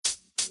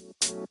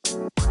All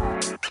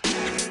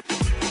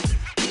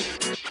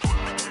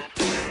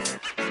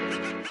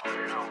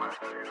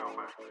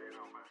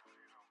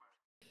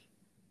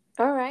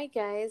right,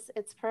 guys,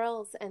 it's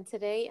Pearls, and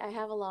today I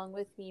have along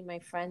with me my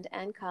friend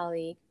and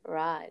colleague,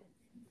 Rod.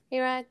 Hey,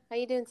 Rod, how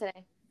you doing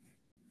today?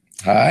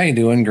 Hi,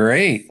 doing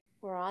great.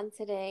 We're on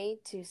today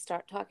to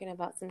start talking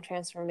about some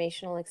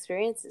transformational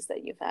experiences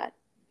that you've had.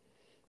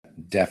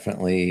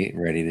 Definitely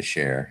ready to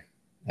share.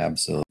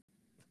 Absolutely.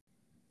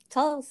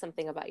 Tell us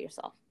something about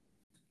yourself.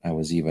 I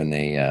was even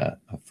a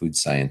food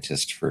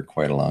scientist for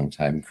quite a long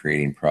time,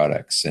 creating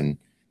products, and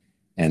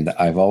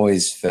I've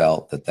always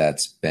felt that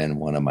that's been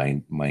one of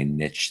my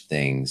niche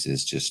things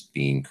is just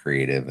being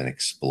creative and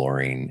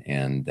exploring,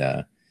 and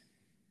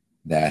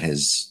that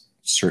has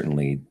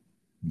certainly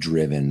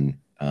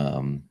driven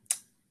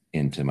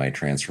into my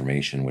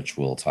transformation, which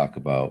we'll talk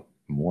about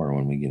more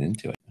when we get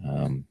into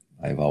it.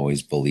 I've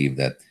always believed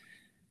that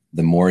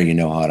the more you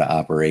know how to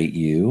operate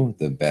you,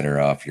 the better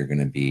off you're going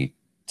to be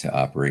to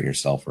operate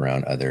yourself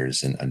around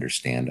others and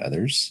understand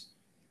others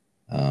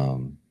a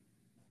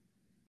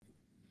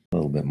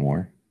little bit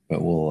more.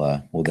 But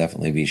we'll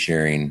definitely be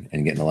sharing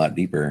and getting a lot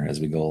deeper as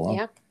we go along.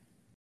 Yeah.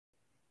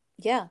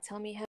 Yeah, tell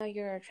me how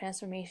your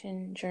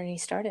transformation journey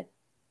started.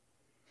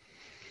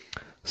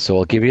 So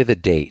I'll give you the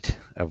date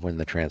of when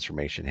the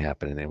transformation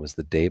happened, and it was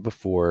the day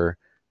before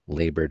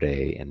Labor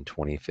Day in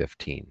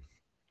 2015.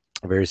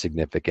 A very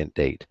significant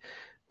date.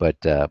 But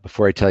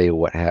before I tell you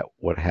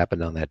what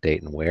happened on that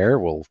date and where,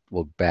 we'll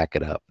back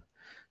it up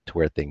to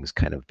where things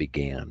kind of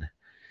began.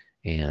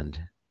 And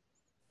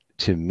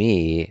to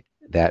me,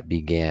 that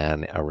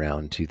began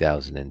around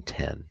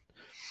 2010.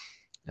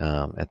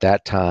 At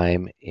that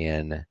time,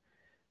 in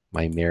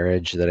my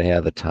marriage that I had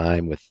at the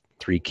time with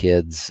three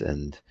kids,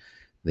 and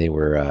they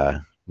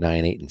were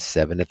 9, 8, and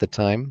 7 at the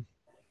time.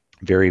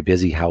 Very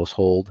busy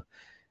household,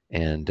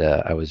 and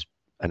I was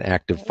an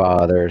active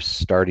father,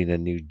 starting a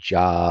new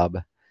job,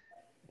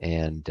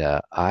 and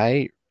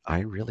I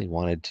really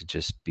wanted to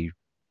just be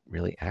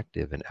really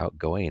active and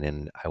outgoing,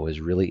 and I was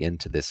really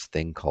into this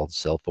thing called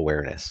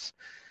self-awareness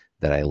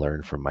that I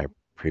learned from my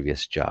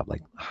previous job.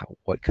 Like,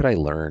 what could I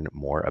learn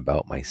more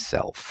about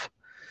myself?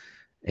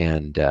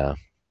 And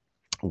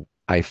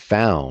I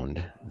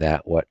found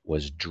that what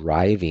was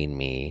driving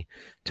me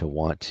to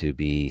want to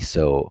be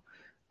so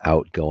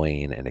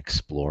outgoing and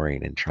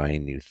exploring and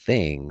trying new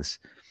things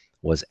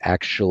was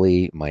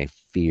actually my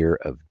fear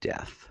of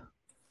death.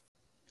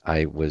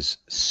 I was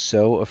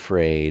so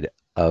afraid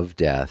of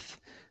death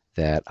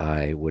that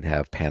I would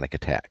have panic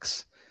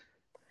attacks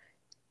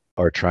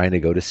or trying to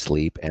go to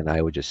sleep, and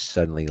I would just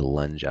suddenly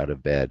lunge out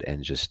of bed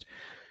and just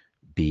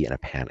be in a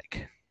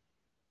panic.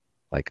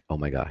 Like, oh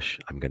my gosh,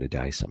 I'm going to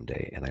die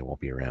someday and I won't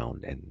be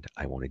around and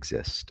I won't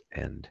exist.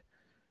 And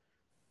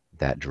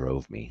that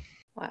drove me.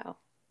 Wow.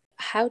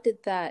 How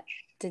did that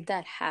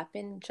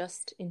happen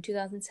just in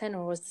 2010,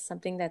 or was this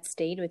something that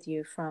stayed with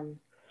you from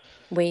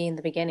way in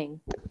the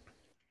beginning?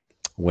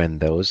 When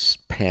those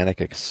panic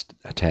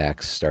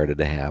attacks started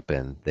to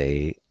happen,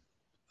 they,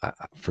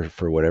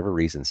 for whatever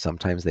reason,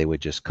 sometimes they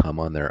would just come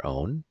on their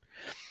own.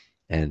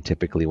 And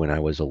typically, when I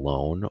was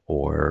alone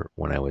or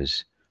when I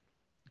was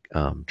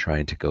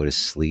trying to go to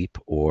sleep,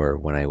 or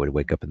when I would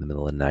wake up in the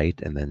middle of the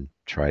night and then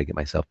try to get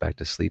myself back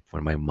to sleep,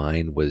 when my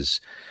mind was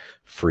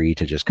free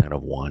to just kind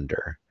of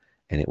wander,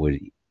 and it would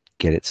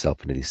get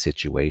itself into these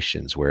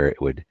situations where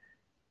it would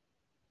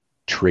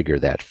trigger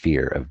that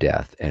fear of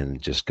death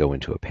and just go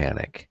into a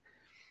panic.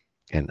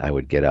 And I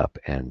would get up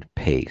and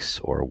pace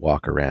or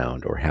walk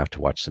around or have to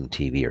watch some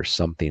TV or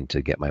something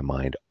to get my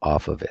mind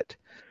off of it.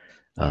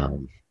 Yeah.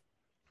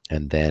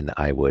 And then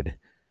I would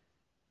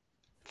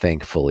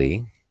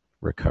thankfully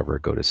recover,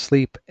 go to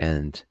sleep,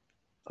 and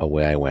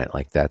away I went.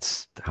 Like,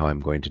 that's how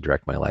I'm going to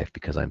direct my life,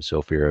 because I'm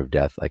so fear of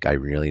death. Like, I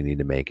really need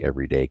to make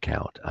every day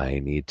count. I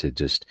need to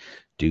just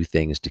do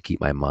things to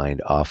keep my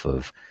mind off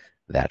of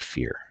that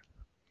fear.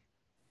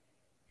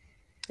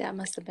 That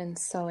must have been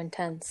so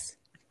intense.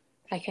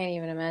 I can't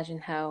even imagine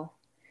how.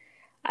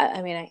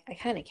 I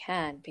kind of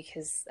can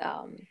because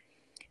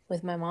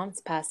with my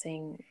mom's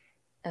passing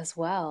as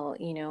well,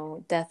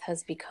 death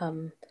has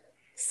become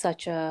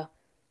such a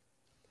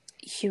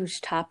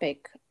huge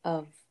topic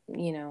of,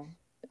 you know,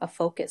 a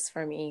focus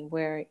for me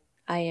where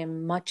I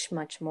am much,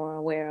 much more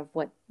aware of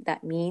what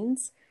that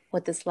means,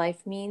 what this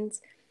life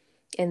means,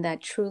 and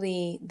that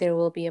truly there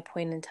will be a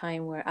point in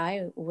time where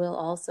I will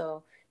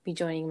also be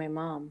joining my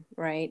mom,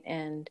 right?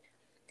 And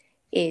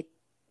it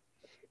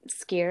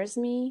scares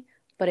me,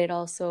 but it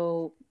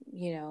also,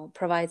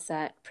 provides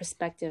that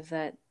perspective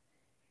that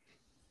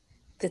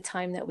the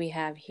time that we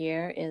have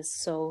here is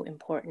so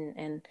important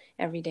and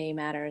every day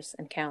matters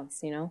and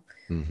counts.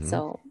 Hmm.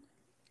 So,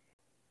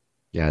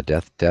 Yeah,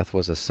 death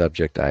was a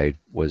subject I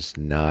was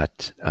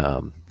not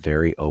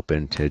very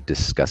open to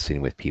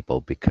discussing with people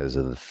because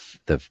of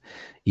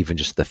even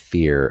just the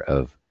fear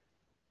of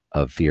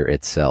fear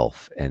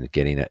itself and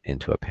getting it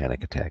into a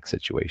panic attack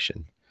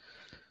situation.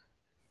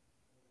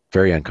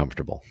 Very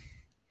uncomfortable,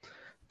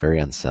 very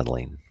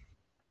unsettling.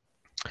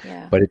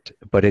 yeah.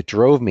 But it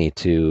drove me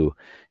to,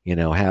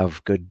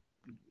 have good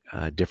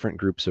different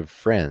groups of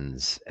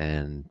friends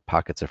and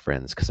pockets of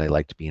friends because I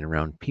liked being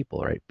around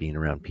people, right? Being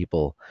around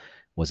people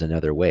was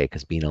another way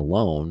because being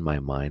alone, my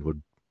mind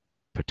would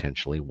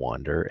potentially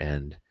wander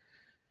and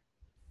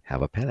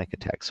have a panic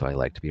attack. So I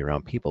like to be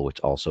around people, which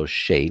also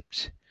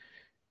shaped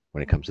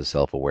when it comes to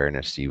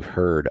self-awareness. You've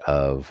heard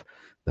of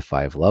the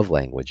 5 love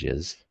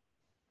languages,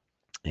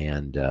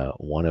 and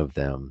one of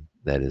them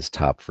that is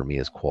top for me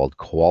is called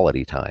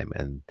quality time,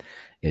 and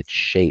it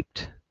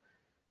shaped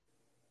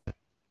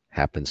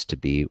happens to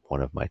be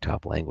one of my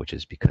top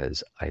languages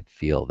because I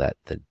feel that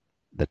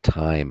the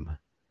time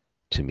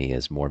to me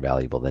is more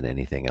valuable than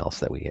anything else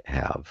that we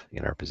have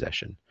in our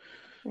possession.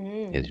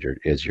 Mm.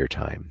 Is your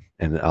time,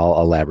 and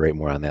I'll elaborate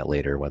more on that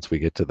later once we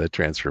get to the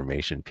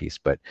transformation piece.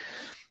 But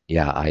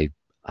yeah,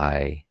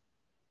 I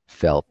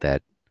felt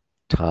that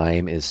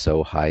time is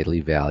so highly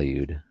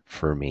valued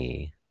for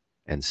me,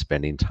 and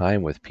spending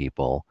time with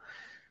people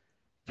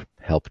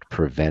helped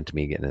prevent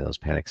me getting in those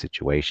panic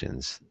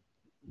situations.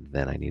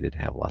 Then I needed to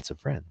have lots of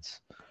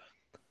friends.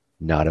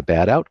 Not a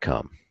bad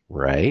outcome,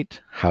 right?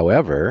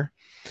 However,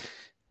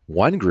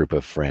 one group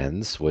of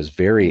friends was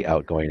very Mm.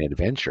 outgoing and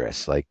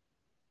adventurous, like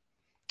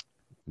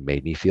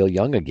made me feel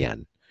young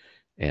again.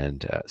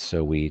 And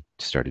so we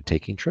started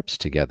taking trips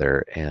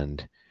together.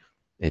 And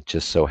it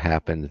just so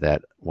happened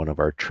that one of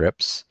our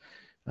trips,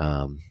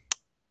 um,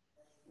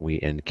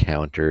 we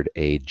encountered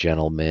a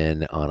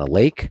gentleman on a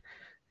lake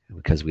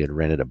because we had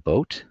rented a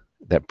boat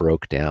that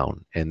broke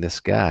down. And this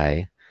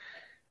guy,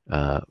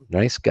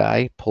 nice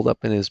guy, pulled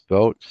up in his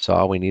boat,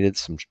 saw we needed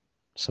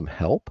some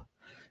help,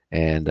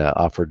 and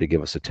offered to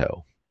give us a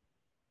tow.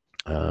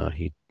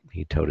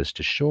 He towed us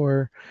to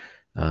shore,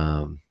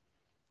 um,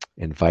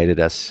 invited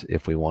us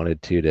if we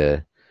wanted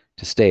to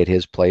stay at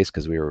his place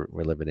because we're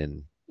living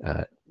in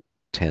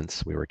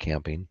tents. We were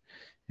camping,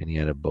 and he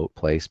had a boat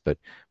place, but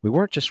we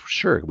weren't just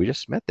sure. We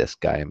just met this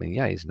guy. I mean,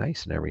 yeah, he's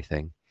nice and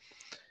everything,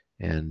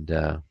 and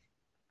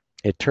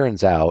it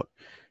turns out,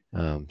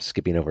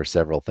 skipping over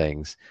several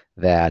things,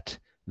 that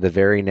the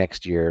very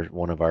next year,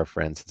 one of our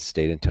friends had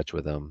stayed in touch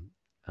with him.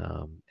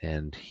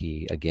 And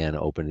he again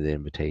opened the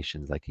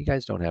invitations like, you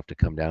guys don't have to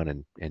come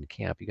down and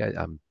camp. You guys,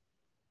 I'm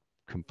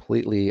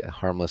completely a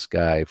harmless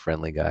guy,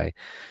 friendly guy,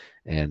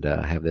 and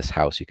have this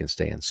house you can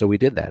stay in. So we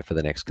did that for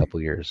the next couple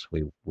of years.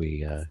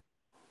 We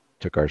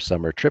took our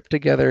summer trip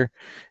together,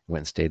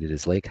 went and stayed at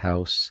his lake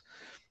house.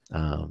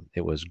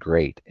 It was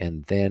great.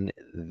 And then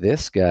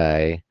this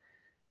guy,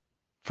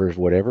 for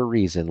whatever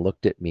reason,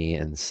 looked at me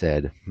and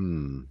said,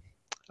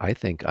 I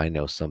think I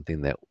know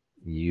something that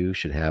you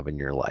should have in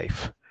your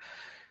life.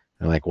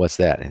 I'm like, what's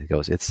that? And he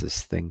goes, it's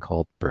this thing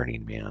called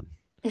Burning Man.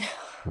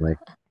 I'm like,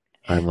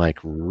 I'm like,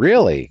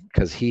 really?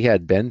 Because he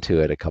had been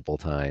to it a couple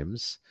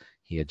times.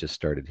 He had just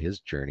started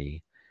his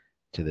journey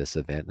to this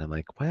event. And I'm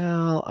like,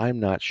 well, I'm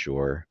not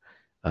sure.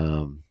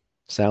 Um,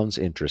 Sounds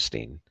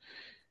interesting.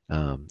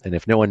 And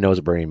if no one knows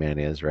what Burning Man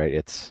is, right,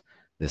 it's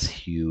this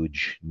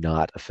huge,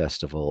 not a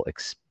festival,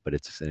 but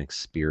it's an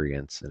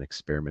experience, an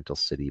experimental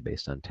city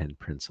based on 10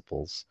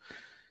 principles.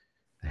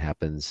 It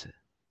happens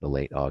the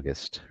late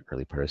August,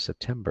 early part of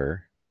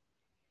September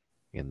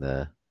in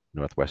the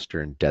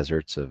northwestern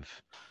deserts of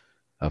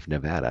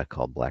Nevada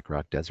called Black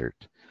Rock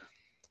Desert.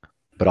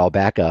 But I'll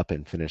back up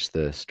and finish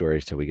the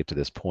story till we get to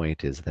this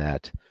point, is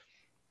that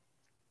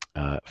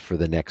for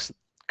the next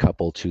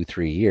couple, 2,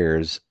 3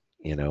 years,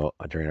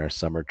 during our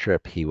summer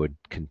trip, he would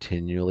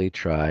continually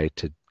try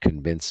to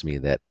convince me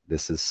that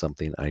this is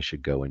something I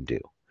should go and do.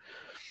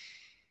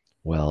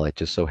 Well, it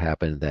just so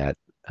happened that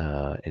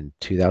in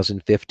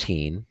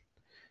 2015,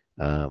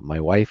 my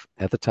wife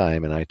at the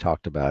time and I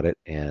talked about it,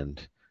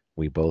 and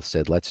we both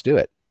said, let's do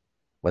it.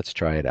 Let's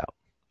try it out.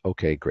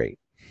 Okay, great.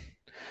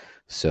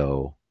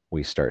 So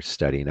we start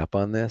studying up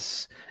on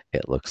this.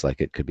 It looks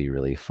like it could be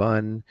really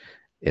fun.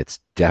 It's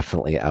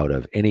definitely out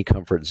of any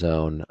comfort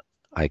zone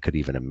I could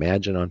even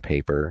imagine on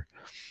paper.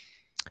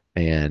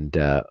 And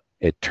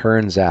it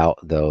turns out,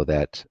 though,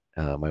 that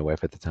my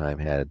wife at the time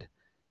had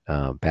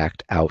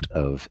backed out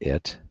of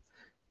it,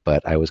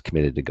 but I was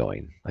committed to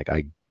going. Like,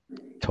 I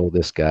told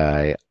this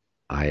guy,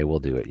 I will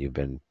do it. You've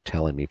been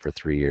telling me for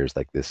 3 years,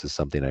 like, this is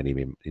something I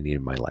need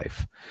in my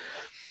life.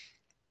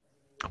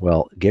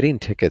 Well, getting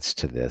tickets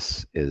to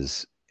this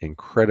is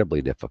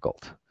incredibly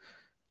difficult.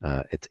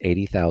 It's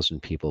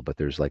 80,000 people, but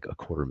there's like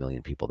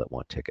 250,000 people that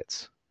want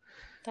tickets.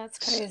 That's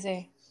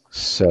crazy.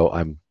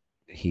 So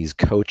he's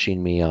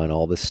coaching me on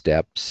all the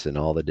steps and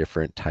all the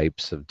different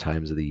types of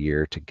times of the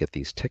year to get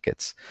these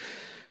tickets.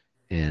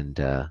 And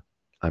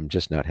I'm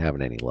just not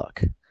having any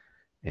luck.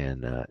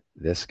 And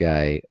this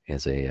guy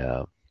is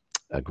a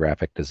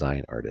graphic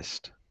design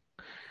artist.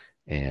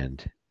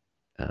 And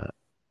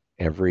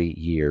every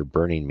year,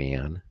 Burning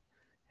Man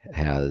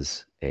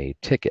has a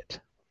ticket,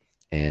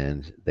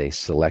 and they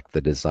select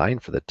the design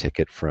for the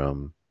ticket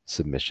from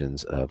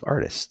submissions of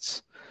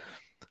artists.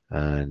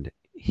 And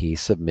he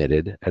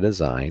submitted a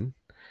design,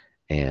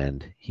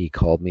 and he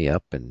called me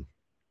up and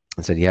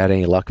said, you had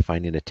any luck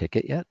finding a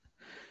ticket yet?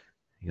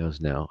 He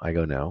goes, no. I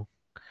go, no.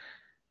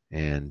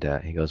 And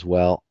he goes,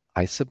 well,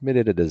 I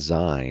submitted a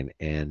design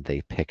and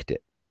they picked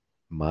it.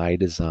 my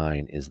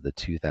design is the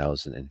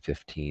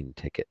 2015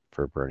 ticket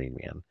for Burning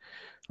Man.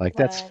 Like,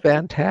 that's What?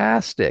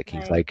 fantastic.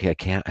 He's Nice.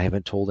 like, I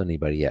haven't told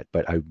anybody yet,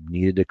 but I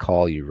needed to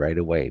call you right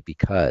away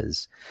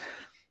because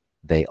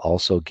they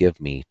also give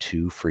me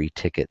 2 free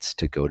tickets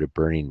to go to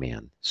Burning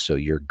Man. So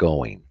you're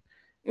going.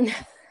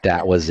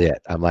 That was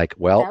it. I'm like,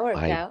 well, That worked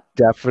I out.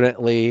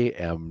 definitely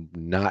am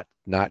not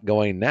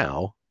going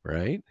now,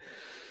 right?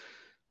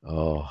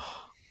 Oh,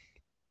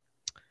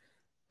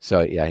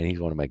 so yeah, and he's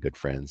one of my good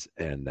friends.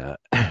 And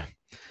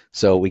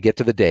so we get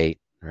to the date,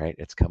 right?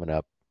 It's coming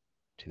up,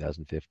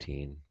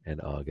 2015 in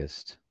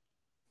August.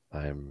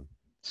 I'm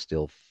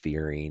still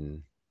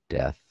fearing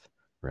death,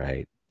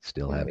 right?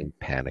 Still Mm. having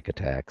panic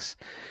attacks.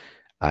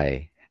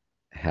 I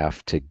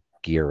have to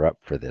gear up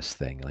for this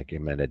thing. Like,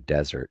 I'm in a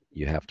desert.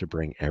 You have to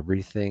bring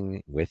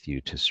everything with you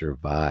to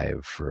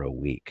survive for a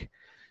week.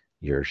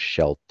 Your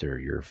shelter,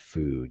 your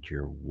food,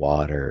 your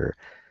water,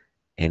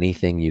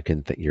 anything you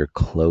can, your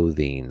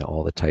clothing,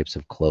 all the types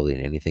of clothing,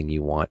 anything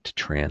you want to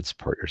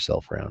transport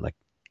yourself around. Like,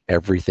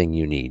 everything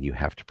you need, you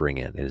have to bring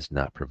in. It is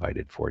not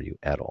provided for you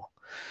at all.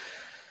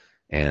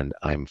 And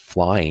I'm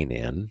flying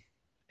in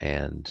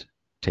and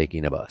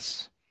taking a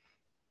bus.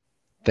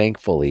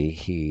 Thankfully,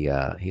 he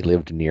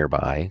lived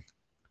nearby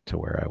to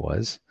where I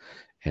was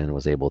and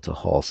was able to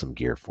haul some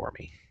gear for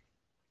me.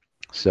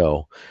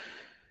 So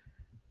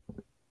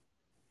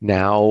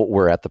now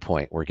we're at the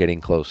point, we're getting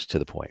close to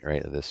the point,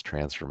 right, of this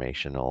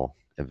transformational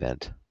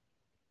event.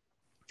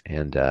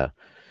 And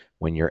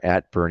when you're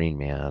at Burning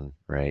Man,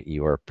 right,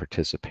 you are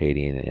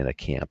participating in a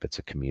camp. It's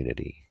a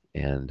community.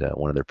 And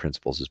one of their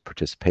principles is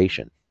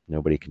participation.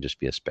 Nobody can just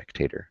be a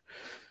spectator.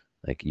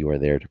 Like, you are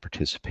there to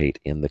participate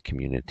in the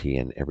community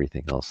and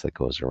everything else that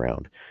goes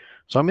around.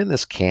 So I'm in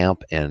this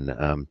camp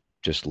and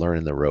just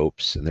learning the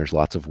ropes, and there's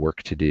lots of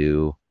work to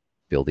do,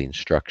 building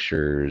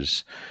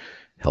structures,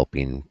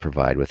 helping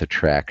provide with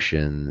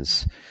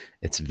attractions.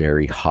 It's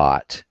very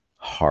hot,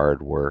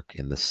 hard work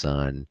in the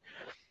sun.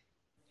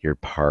 You're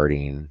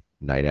partying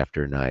night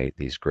after night,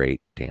 these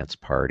great dance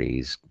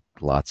parties,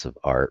 lots of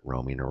art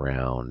roaming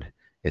around.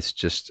 It's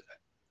just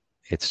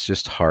it's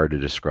just hard to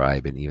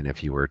describe. And even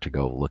if you were to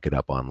go look it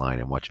up online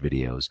and watch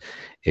videos,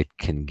 it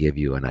can give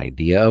you an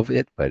idea of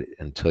it, but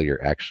until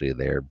you're actually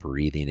there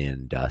breathing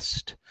in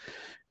dust,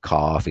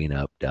 coughing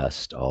up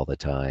dust all the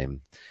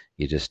time,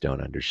 you just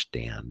don't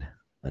understand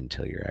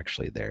until you're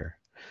actually there.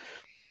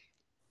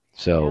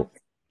 Yeah.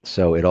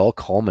 So it all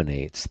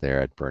culminates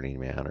there at Burning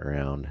Man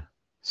around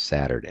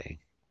Saturday.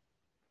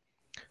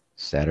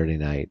 Saturday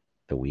night,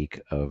 the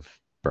week of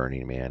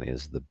Burning Man,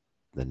 is the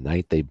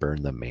night they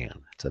burn the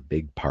man. It's a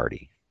big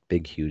party,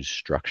 big, huge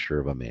structure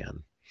of a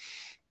man.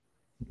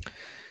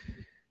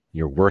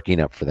 You're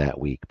working up for that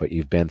week, but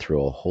you've been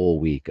through a whole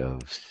week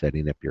of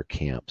setting up your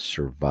camp,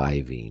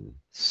 surviving,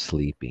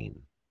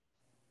 sleeping,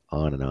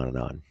 on and on and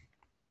on.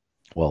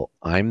 Well,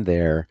 I'm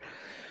there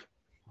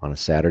on a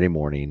Saturday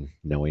morning,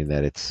 knowing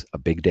that it's a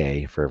big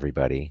day for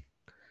everybody.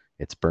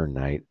 It's burn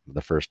night,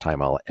 the first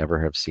time I'll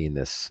ever have seen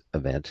this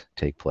event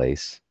take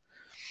place.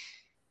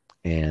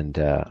 And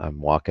I'm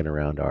walking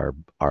around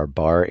our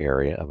bar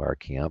area of our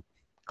camp,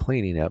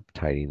 cleaning up,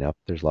 tidying up.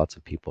 There's lots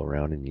of people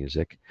around and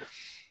music.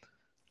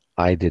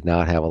 I did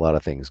not have a lot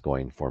of things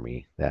going for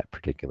me that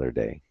particular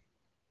day.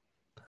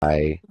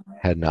 I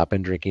had not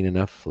been drinking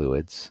enough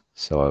fluids,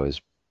 so I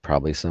was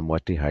probably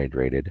somewhat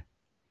dehydrated.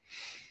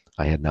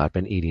 I had not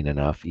been eating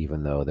enough,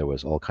 even though there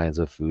was all kinds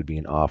of food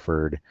being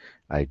offered.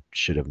 I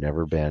should have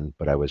never been,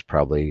 but I was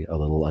probably a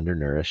little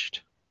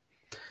undernourished.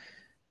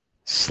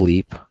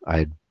 Sleep,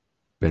 I'd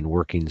been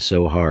working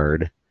so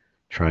hard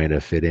trying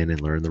to fit in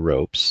and learn the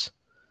ropes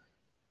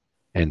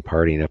and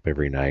partying up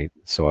every night,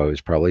 so I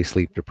was probably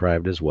sleep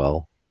deprived as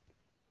well.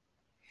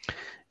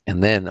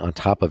 And then on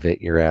top of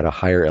it, you're at a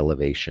higher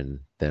elevation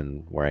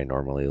than where I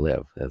normally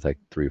live. It's like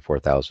 3,000 or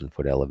 4,000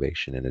 foot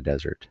elevation in a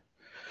desert.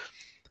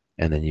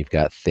 And then you've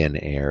got thin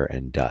air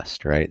and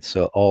dust, right?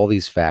 So all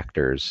these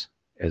factors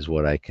is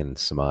what I can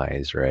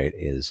surmise, right,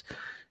 is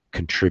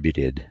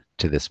contributed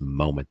to this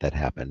moment that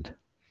happened.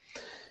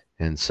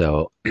 And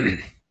so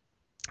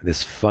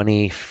this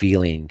funny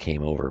feeling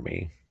came over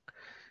me,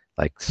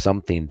 like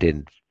something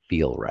didn't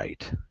feel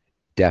right.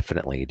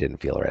 Definitely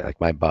didn't feel right. Like,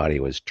 my body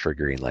was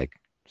triggering, like,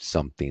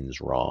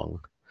 something's wrong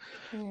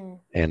Mm.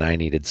 and I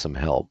needed some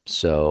help.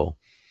 So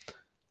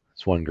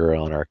this one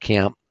girl in our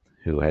camp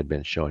who had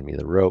been showing me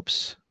the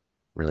ropes,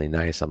 really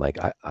nice. I'm like,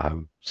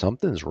 I'm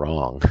something's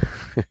wrong.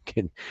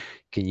 can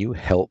can you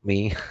help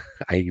me?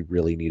 I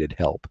really needed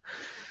help.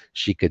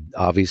 She could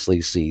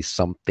obviously see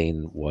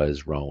something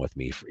was wrong with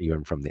me,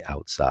 even from the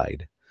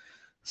outside.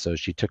 So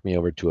she took me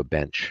over to a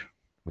bench.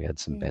 We had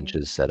some Mm.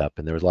 benches set up,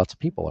 and there was lots of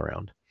people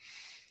around,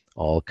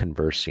 all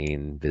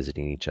conversing,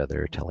 visiting each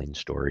other, telling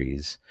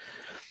stories.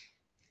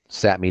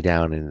 Sat me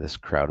down in this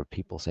crowd of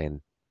people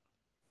saying,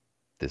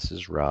 "This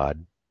is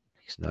Rod.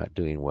 He's not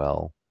doing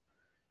well.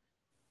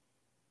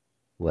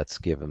 Let's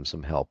give him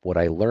some help." What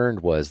I learned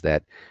was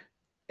that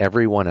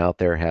everyone out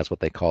there has what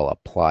they call a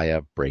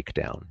playa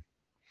breakdown.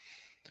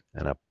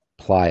 And a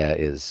playa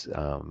is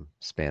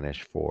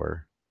Spanish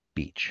for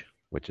beach.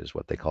 which is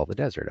what they call the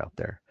desert out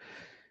there.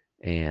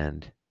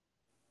 And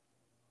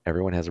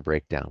everyone has a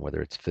breakdown,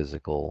 whether it's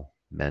physical,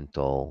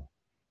 mental,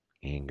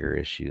 anger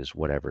issues,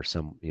 whatever.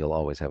 You'll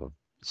always have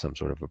some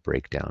sort of a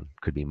breakdown.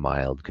 Could be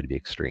mild, could be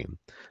extreme.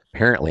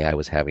 Apparently, I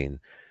was having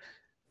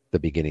the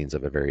beginnings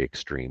of a very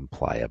extreme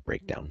playa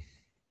breakdown.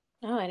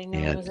 Oh, I didn't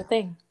know that was a And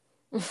thing.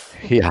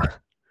 yeah,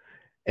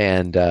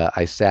 and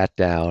I sat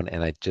down,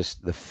 and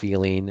the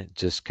feeling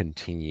just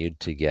continued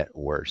to get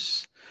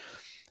worse.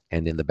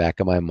 And in the back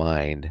of my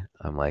mind,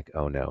 I'm like,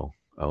 oh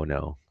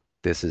no,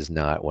 this is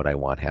not what I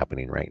want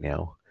happening right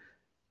now.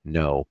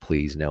 No,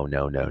 please, no,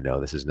 no, no, no.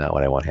 This is not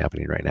what I want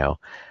happening right now.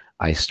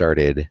 I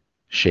started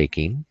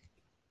shaking.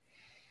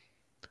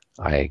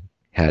 I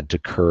had to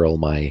curl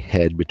my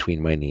head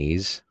between my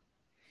knees,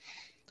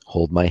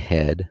 hold my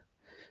head.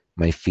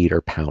 My feet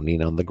are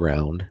pounding on the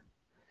ground.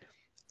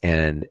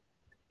 And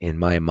in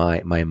my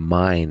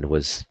mind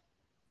was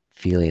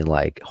feeling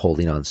like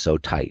holding on so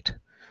tight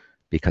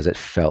because it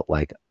felt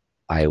like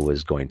I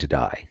was going to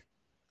die.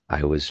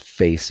 I was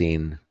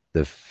facing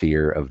the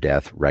fear of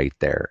death right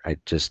there. I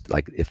just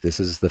like, if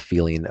this is the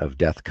feeling of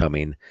death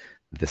coming,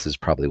 this is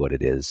probably what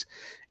it is.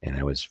 And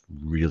I was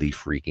really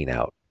freaking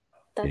out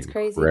That's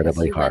crazy because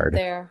incredibly hard.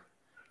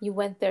 you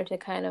went there to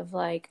kind of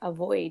like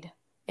avoid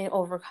and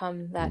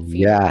overcome that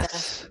fear of death,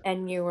 Yes.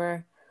 and you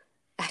were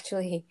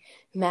actually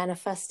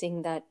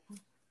manifesting that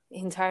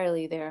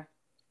entirely there.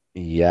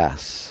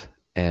 Yes.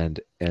 And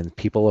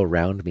people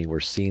around me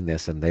were seeing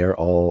this, and they're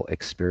all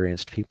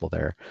experienced people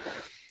there.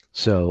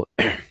 So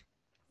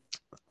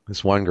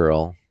this one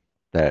girl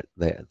that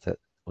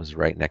was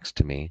right next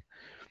to me,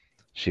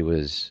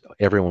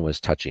 everyone was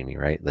touching me,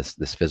 right?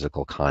 This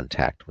physical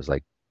contact was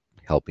like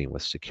helping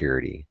with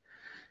security,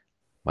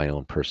 my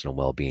own personal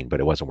well-being, but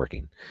it wasn't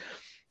working.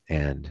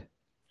 And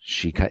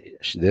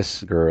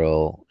this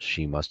girl,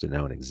 she must have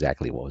known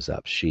exactly what was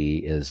up. She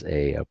is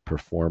a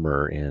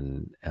performer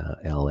in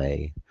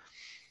LA,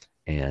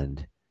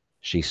 and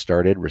she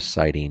started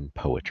reciting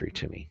poetry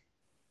to me.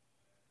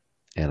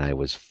 And I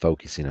was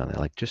focusing on that,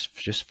 like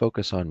just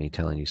focus on me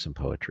telling you some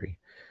poetry.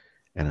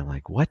 And I'm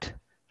like, what?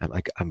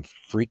 I'm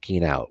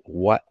freaking out.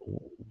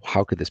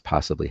 How could this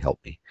possibly help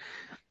me?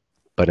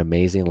 But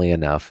amazingly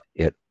enough,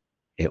 it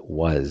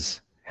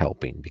was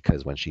helping,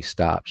 because when she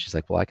stopped, she's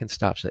like, well, I can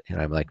stop.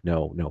 And I'm like,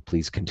 no, no,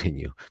 please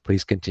continue.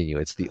 Please continue.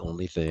 It's the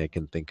only thing I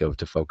can think of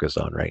to focus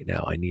on right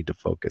now. I need to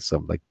focus.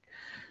 I'm like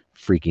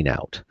freaking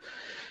out.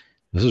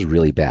 This is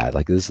really bad.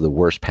 Like, this is the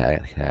worst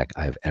panic attack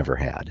I've ever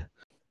had.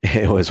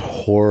 It was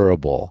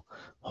horrible,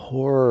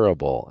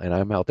 horrible. And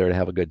I'm out there to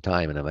have a good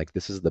time. And I'm like,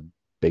 this is the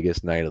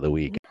biggest night of the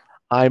week.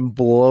 I'm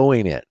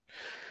blowing it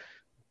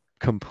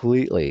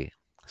completely.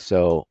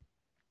 So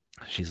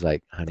she's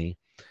like, honey,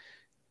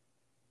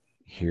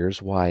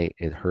 here's why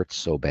it hurts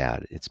so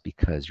bad. It's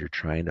because you're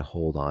trying to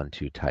hold on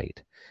too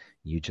tight.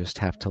 You just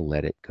have to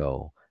let it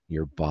go.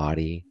 Your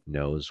body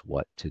knows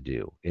what to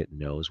do. It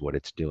knows what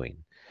it's doing.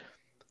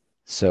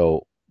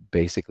 So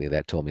basically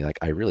that told me, like,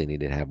 I really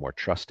needed to have more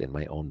trust in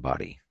my own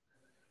body,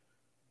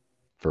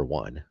 for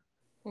one,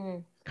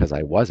 because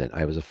I was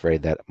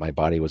afraid that my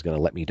body was going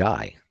to let me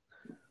die.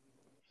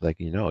 Like,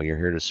 you're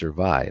here to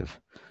survive.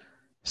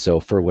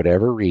 So for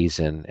whatever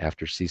reason,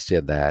 after she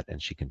said that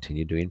and she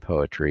continued doing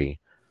poetry,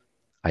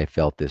 I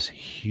felt this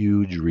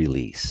huge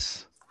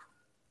release,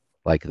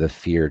 like the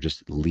fear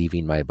just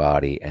leaving my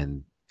body,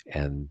 and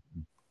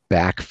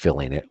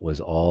backfilling it was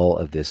all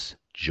of this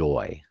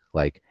joy.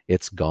 Like,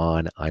 it's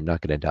gone. I'm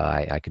not going to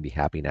die. I can be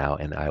happy now.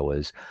 And I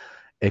was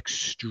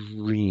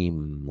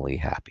extremely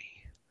happy,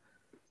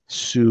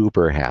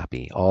 super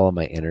happy. All of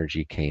my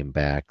energy came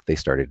back. They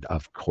started,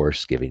 of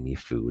course, giving me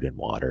food and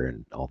water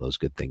and all those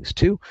good things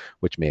too,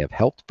 which may have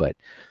helped. But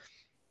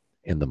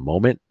in the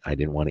moment, I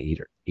didn't want to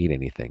eat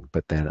anything.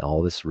 But then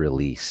all this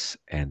release,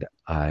 and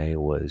I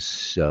was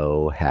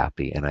so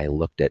happy. And I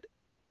looked at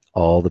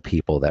all the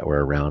people that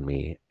were around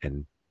me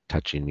and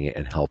touching me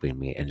and helping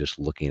me, and just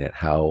looking at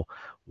how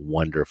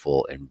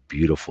wonderful and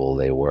beautiful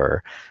they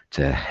were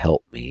to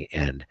help me,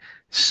 and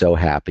so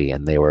happy.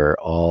 And they were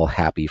all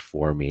happy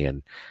for me,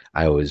 and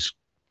I was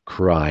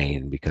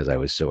crying because I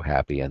was so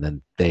happy. And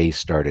then they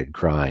started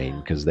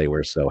crying because they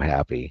were so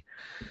happy.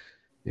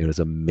 It was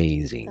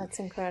amazing. That's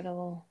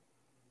incredible.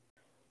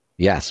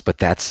 Yes, but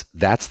that's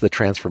the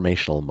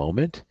transformational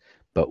moment.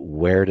 But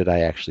where did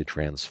I actually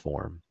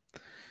transform?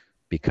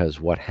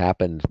 Because what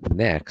happened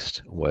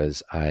next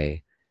was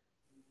I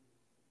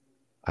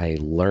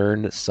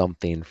learned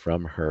something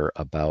from her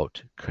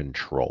about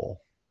control.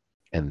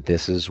 And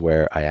this is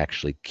where I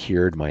actually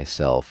cured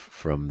myself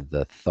from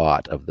the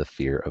thought of the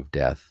fear of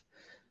death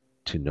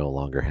to no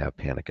longer have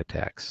panic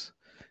attacks.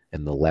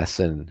 And the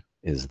lesson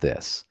is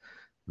this: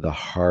 the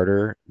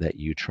harder that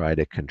you try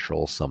to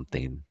control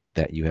something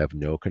that you have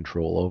no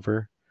control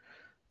over,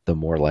 the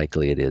more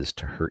likely it is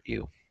to hurt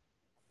you.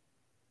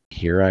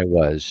 Here I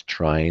was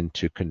trying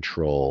to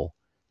control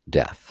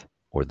death,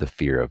 or the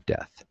fear of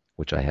death,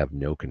 which I have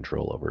no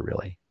control over,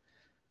 really.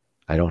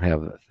 I don't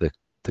have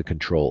the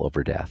control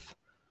over death,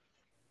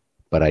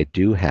 but I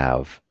do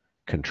have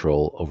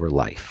control over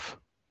life.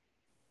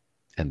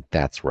 And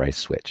that's where I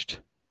switched.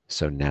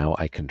 So now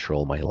I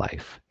control my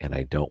life and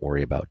I don't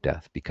worry about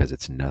death because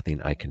it's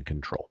nothing I can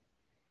control.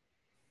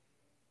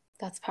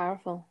 That's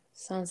powerful.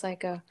 Sounds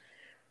like a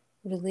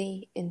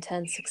really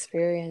intense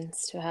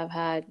experience to have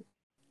had.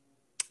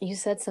 You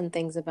said some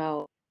things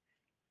about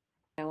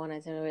I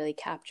wanted to really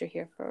capture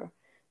here for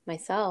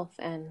myself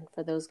and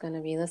for those going to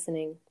be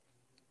listening.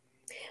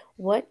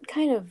 What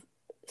kind of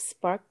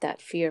sparked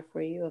that fear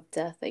for you of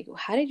death? Like,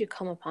 how did you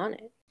come upon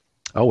it?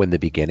 Oh, in the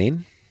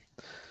beginning,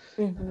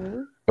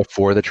 Mm-hmm.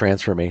 before the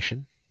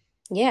transformation.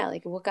 Yeah,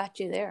 like what got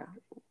you there?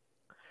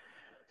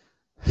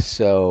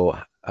 So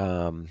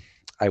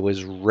I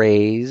was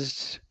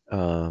raised,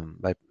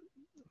 my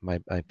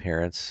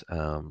parents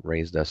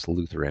raised us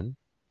Lutheran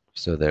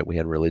so that we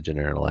had religion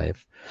in our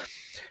life,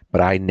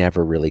 but I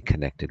never really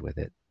connected with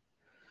it,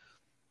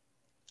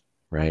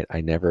 right?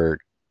 I never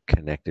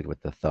connected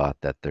with the thought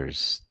that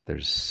there's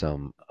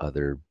some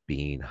other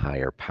being,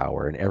 higher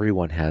power, and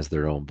everyone has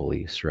their own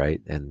beliefs,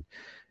 right? And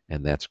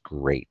that's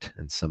great.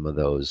 And some of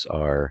those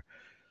are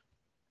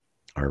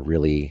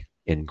really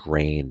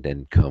ingrained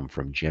and come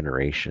from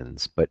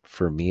generations. But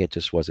for me, it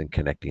just wasn't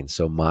connecting.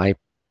 So my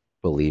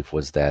belief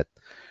was that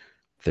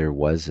there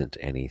wasn't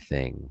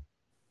anything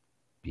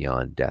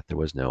beyond death. There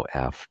was no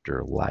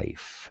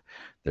afterlife.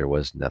 There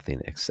was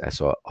nothing.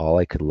 So all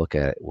I could look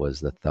at was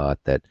the thought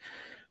that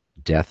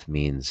death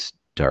means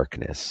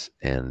darkness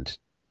and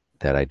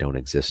that I don't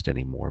exist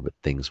anymore, but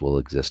things will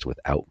exist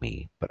without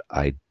me. But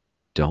I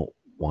don't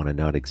want to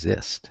not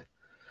exist.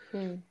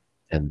 Hmm.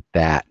 And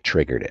that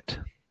triggered it.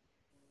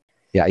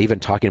 Yeah, even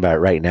talking about it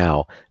right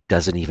now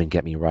doesn't even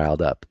get me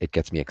riled up. It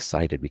gets me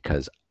excited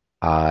because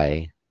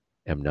I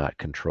am not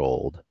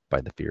controlled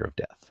by the fear of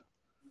death.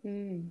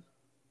 Hmm.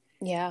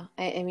 Yeah,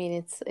 I mean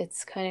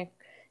it's kind of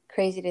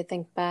crazy to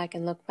think back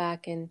and look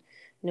back and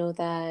know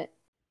that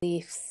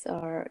beliefs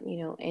are,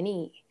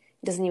 any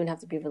it doesn't even have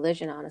to be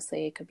religion,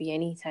 honestly. It could be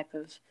any type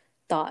of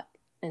thought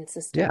and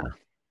Yeah, system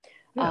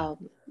yeah,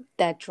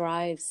 that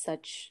drives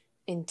such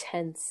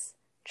intense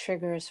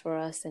triggers for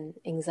us and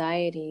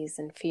anxieties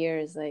and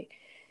fears like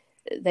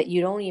that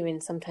you don't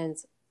even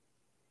sometimes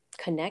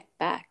connect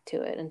back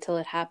to it until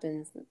it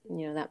happens,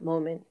 that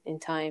moment in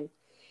time.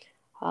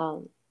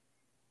 Um,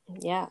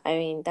 yeah, I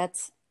mean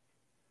that's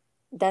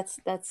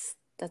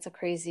a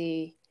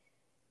crazy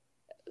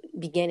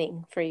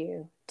beginning for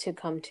you to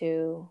come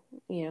to,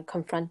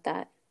 confront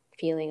that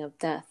feeling of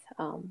death.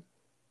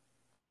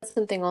 That's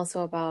something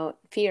also about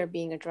fear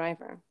being a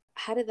driver.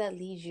 How did that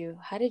lead you?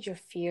 How did your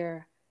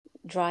fear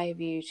drive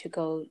you to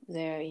go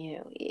there?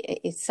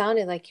 It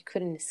sounded like you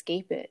couldn't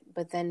escape it,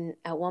 but then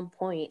at one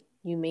point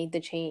you made the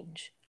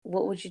change.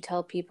 What would you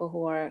tell people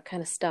who are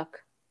kind of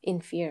stuck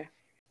in fear?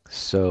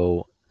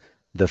 so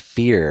the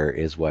fear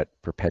is what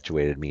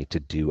perpetuated me to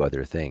do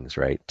other things,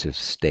 right? To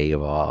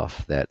stave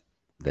off that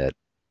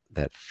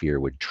that fear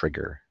would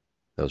trigger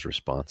those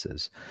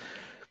responses.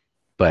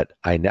 But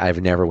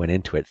I've never went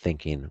into it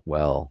thinking,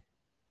 well,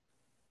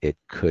 it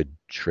could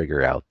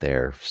trigger out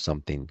there,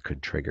 something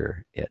could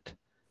trigger it,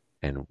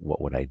 and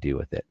what would I do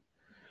with it,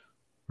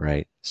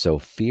 right? So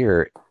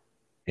fear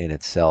in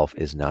itself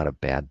is not a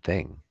bad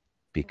thing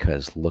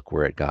because look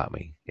where it got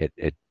me.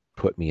 It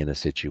put me in a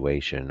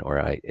situation, or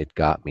it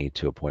got me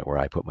to a point where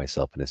I put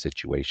myself in a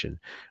situation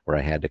where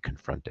I had to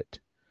confront it.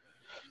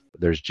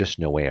 There's just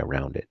no way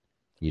around it.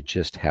 You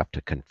just have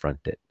to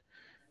confront it.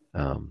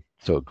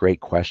 So a great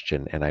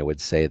question, and I would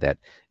say that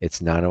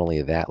it's not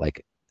only that,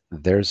 like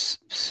there's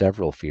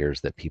several fears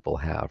that people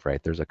have,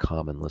 right? There's a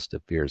common list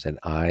of fears, and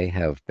I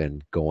have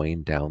been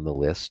going down the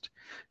list,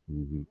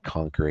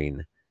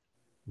 conquering,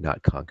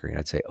 not conquering,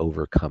 I'd say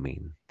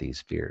overcoming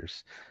these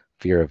fears.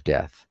 Fear of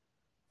death,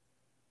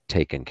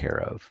 taken care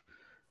of.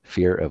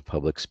 Fear of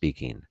public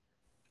speaking,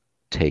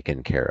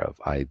 taken care of.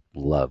 I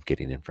love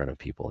getting in front of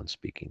people and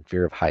speaking.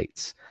 Fear of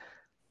heights,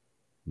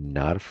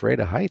 not afraid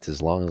of heights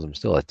as long as I'm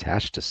still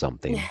attached to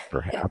something, Yeah.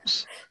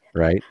 perhaps,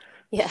 right?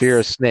 Fear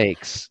of Yes.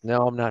 snakes.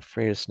 No, I'm not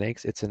afraid of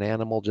snakes. It's an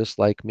animal just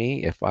like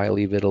me. If I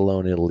leave it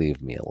alone, it'll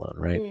leave me alone,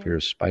 right? Fear Mm.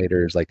 of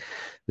spiders. Like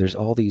there's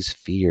all these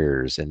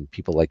fears, and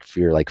people like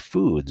fear like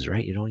foods,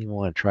 right? You don't even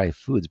want to try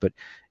foods, but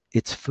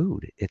it's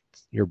food.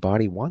 It's your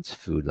body wants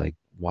food. Like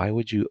why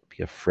would you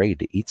be afraid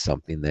to eat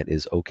something that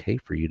is okay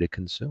for you to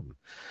consume?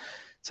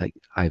 It's like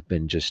I've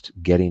been just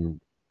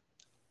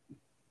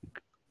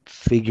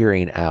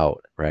figuring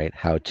out, right,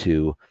 how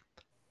to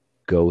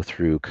go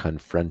through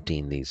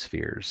confronting these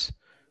fears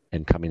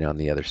and coming on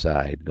the other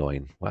side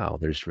going, wow,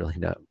 there's really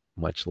not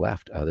much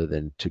left other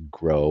than to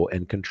grow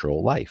and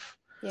control life.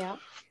 Yeah.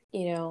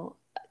 You know,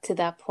 to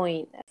that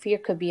point, fear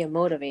could be a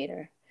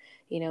motivator.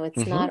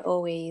 It's Hmm. not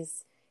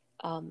always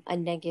a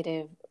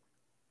negative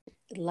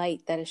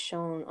light that is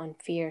shown on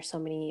fear so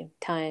many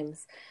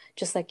times.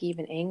 Just like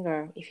even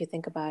anger, if you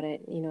think about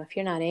it, if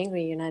you're not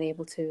angry, you're not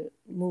able to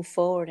move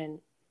forward and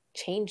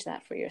change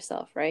that for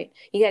yourself, right?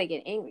 You got to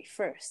get angry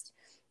first.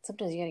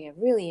 Sometimes you got to get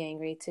really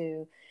angry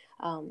to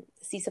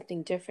see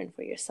something different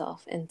for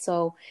yourself. And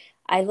so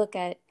I look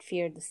at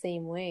fear the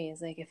same way.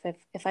 It's like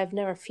if I've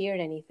never feared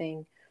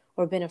anything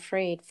or been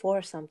afraid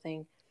for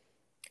something,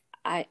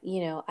 I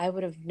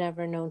would have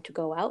never known to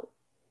go out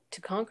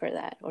to conquer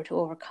that or to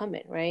overcome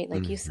it, right?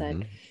 Like you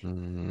said. Mm-hmm.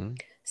 Mm-hmm.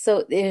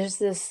 So there's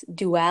this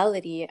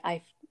duality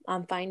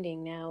I'm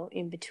finding now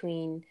in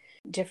between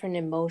different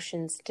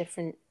emotions,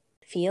 different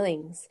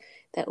feelings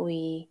that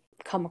we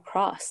come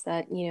across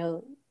that,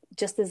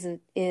 just as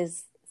it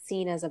is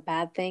seen as a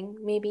bad thing,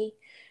 maybe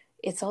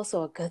it's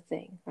also a good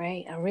thing,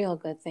 right? A real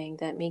good thing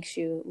that makes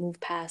you move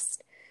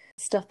past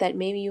stuff that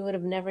maybe you would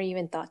have never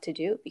even thought to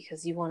do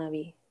because you want to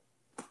be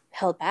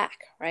held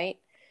back, right?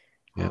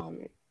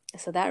 Yep.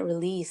 So that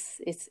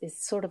release, it's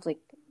sort of like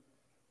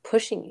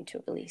pushing you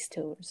to release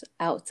towards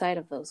outside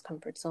of those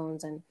comfort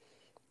zones and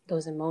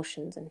those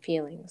emotions and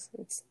feelings.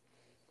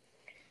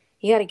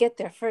 You got to get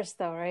there first,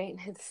 though, right?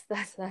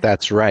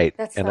 That's right.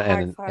 That's And the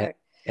hard and part.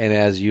 and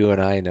as you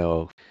and I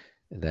know,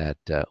 that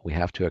we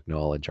have to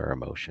acknowledge our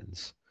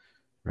emotions,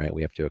 right?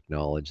 We have to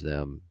acknowledge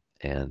them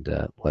and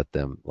let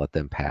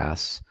them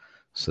pass,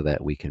 so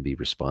that we can be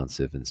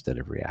responsive instead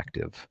of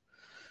reactive.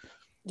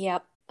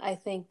 Yep, I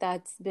think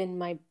that's been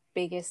my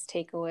biggest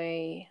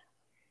takeaway.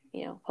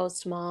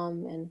 Post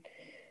mom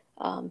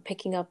and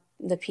picking up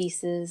the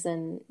pieces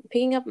and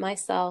picking up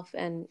myself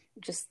and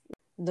just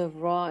the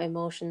raw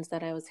emotions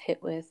that I was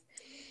hit with.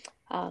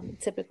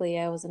 Typically,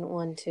 I wasn't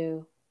one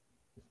to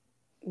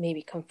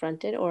maybe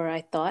confront it, or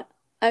I thought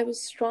I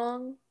was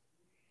strong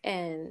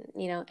and,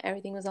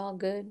 everything was all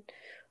good.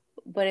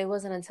 But it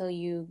wasn't until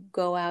you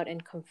go out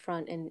and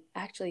confront and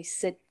actually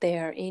sit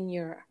there in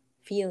your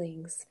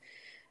feelings,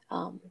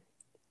 um,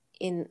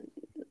 in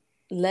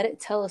let it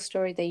tell a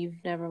story that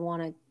you've never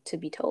wanted to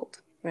be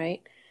told,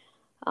 right?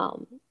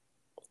 Um,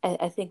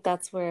 I think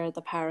that's where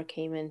the power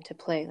came into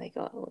play. Like,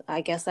 oh,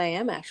 I guess I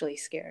am actually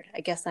scared.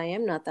 I guess I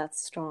am not that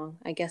strong.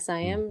 I guess I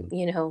am,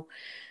 Hmm.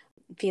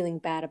 feeling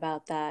bad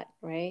about that,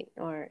 right?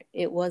 Or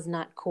it was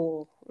not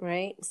cool,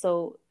 right?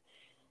 So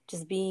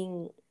just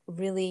being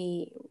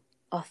really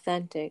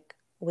authentic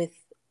with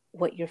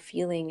what you're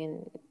feeling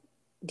and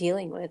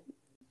dealing with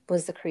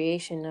was the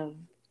creation of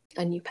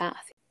a new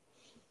path.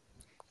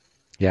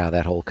 Yeah,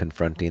 that whole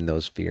confronting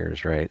those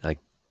fears, right? Like,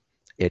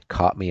 it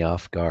caught me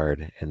off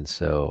guard, and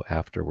so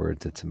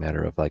afterwards it's a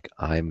matter of like,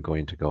 I'm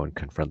going to go and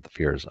confront the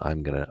fears.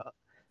 I'm gonna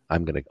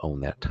own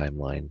that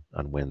timeline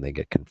on when they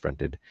get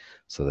confronted,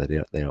 so that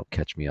they don't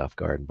catch me off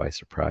guard and by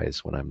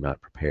surprise when I'm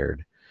not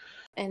prepared.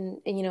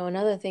 And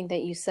another thing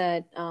that you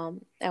said,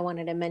 I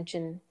wanted to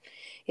mention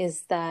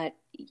is that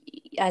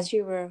as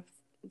you were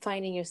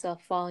finding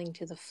yourself falling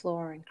to the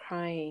floor and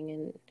crying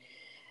and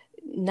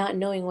not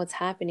knowing what's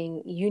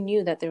happening, you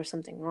knew that there was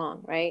something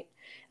wrong, right?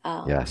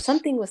 Yes.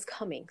 Something was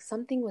coming,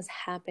 something was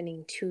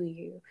happening to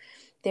you.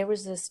 There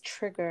was this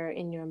trigger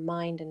in your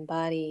mind and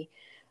body.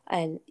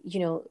 And,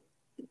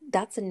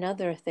 that's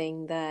another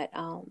thing that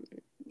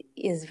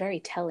is very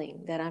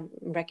telling that I'm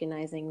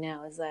recognizing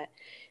now is that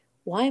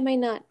why am I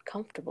not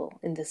comfortable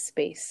in this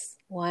space?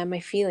 Why am I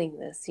feeling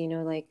this?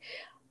 Like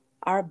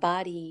our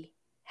body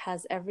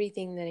has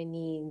everything that it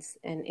needs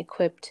and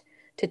equipped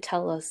to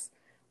tell us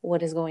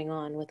what is going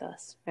on with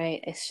us,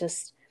 right? It's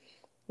just,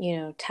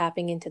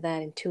 tapping into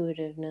that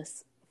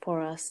intuitiveness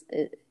for us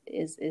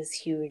is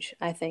huge.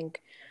 I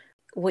think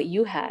what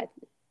you had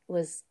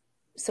was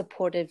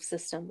supportive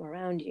system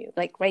around you,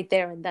 like right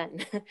there and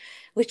then,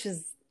 which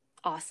was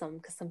awesome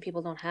because some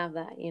people don't have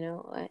that,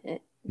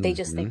 they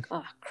just Hmm. think,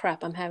 oh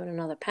crap, I'm having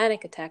another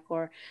panic attack,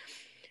 or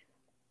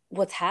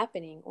what's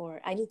happening, or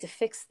I need to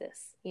fix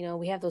this.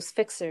 We have those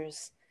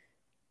fixers.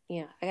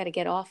 I got to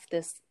get off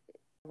this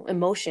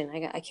emotion.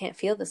 I can't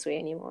feel this way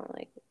anymore.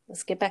 Like,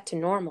 let's get back to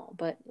normal.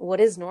 But what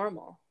is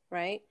normal,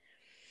 right?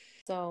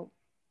 So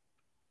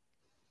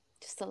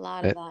just a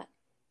lot of that.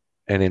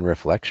 And in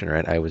reflection,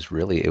 right,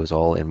 it was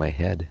all in my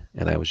head,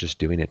 and I was just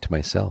doing it to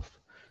myself.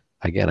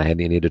 Again, I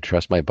need to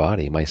trust my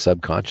body. My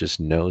subconscious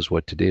knows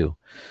what to do.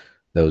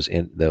 Those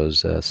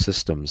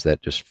systems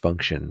that just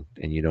function,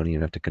 and you don't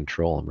even have to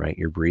control them, right?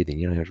 You're breathing.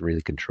 You don't have to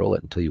really control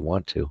it until you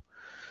want to.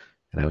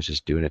 And I was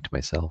just doing it to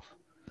myself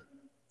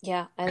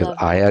Yeah, I because love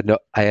I that.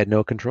 had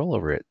no control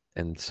over it.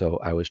 And so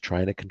I was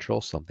trying to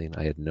control something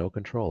I had no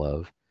control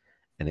of,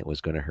 and it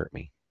was going to hurt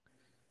me.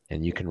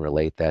 And you can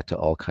relate that to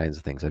all kinds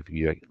of things. If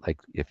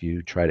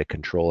you try to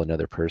control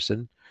another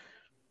person,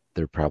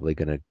 they're probably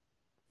going to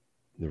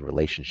the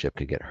relationship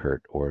could get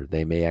hurt, or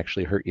they may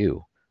actually hurt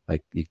you.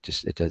 Like, you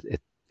just it does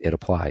it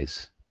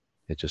applies.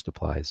 It just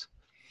applies.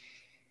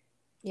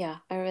 Yeah,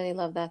 I really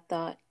love that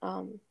thought.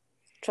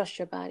 Trust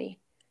your body.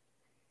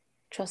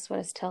 Trust what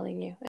it's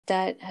telling you.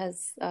 That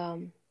has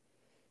been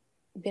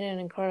an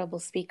incredible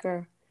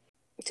speaker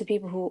to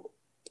people who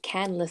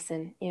can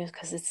listen,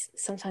 because it's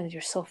sometimes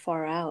you're so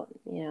far out,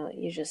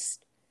 you're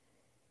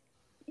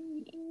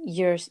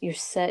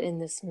set in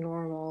this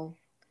normal,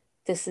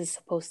 this is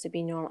supposed to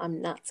be normal.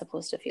 I'm not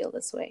supposed to feel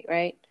this way,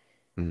 right?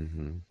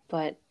 Hmm.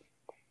 But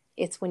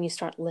it's when you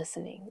start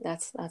listening,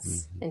 that's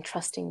Hmm. and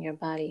trusting your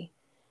body.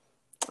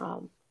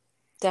 Um,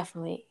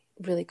 Definitely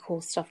really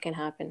cool stuff can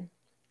happen.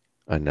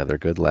 Another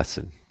good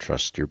lesson: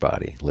 trust your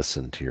body,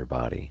 listen to your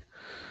body.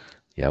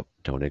 Yep,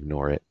 don't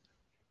ignore it,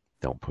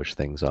 don't push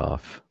things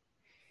off.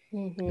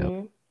 Yep.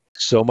 Mm-hmm.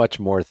 so much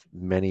more,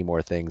 many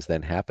more things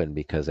then happen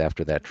because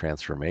after that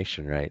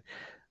transformation, right?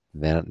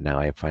 Then now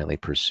I finally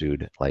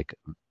pursued like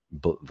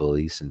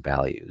beliefs and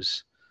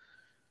values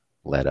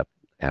led up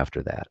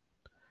after that.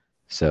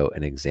 So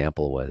an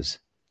example was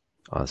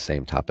on the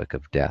same topic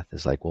of death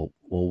is like, well,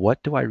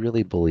 what do I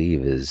really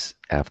believe is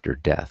after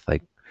death?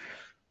 Like,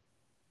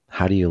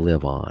 how do you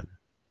live on?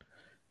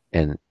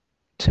 And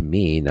to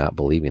me, not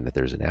believing that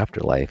there's an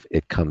afterlife,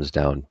 it comes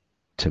down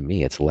to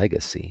me, it's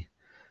legacy.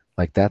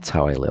 Like, that's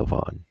how I live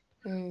on.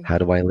 How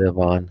do Mm-hmm. I live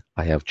on?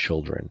 I have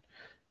children.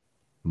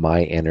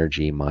 My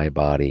energy, my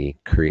body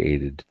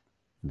created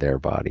their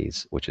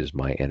bodies, which is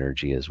my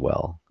energy as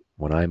well.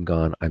 When I'm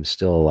gone, I'm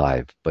still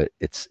alive, but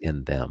it's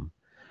in them.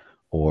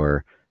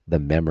 Or the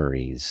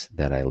memories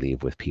that I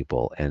leave with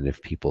people. And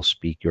if people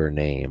speak your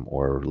name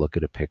or look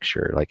at a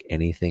picture, like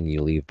anything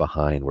you leave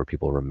behind where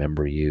people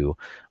remember you,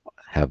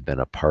 have been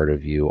a part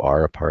of you,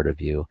 are a part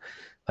of you,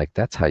 like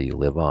that's how you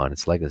live on.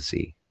 It's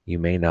legacy. You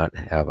may not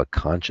have a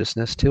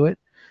consciousness to it,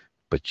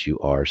 but you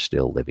are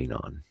still living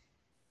on.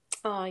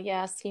 Oh,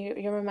 yes,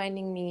 you're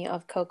reminding me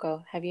of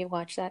Coco. Have you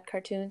watched that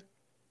cartoon?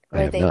 I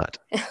Where have they, not.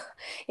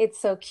 it's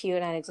so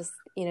cute, and it just,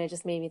 it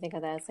just made me think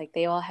of that. It's like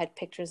they all had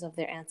pictures of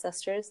their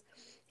ancestors,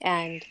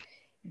 and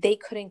they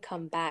couldn't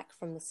come back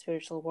from the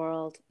spiritual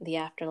world, the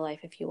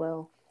afterlife, if you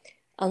will,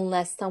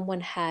 unless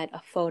someone had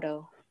a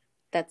photo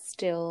that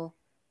still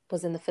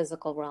was in the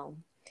physical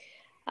realm.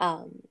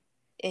 Um,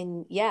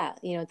 and yeah,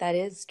 that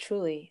is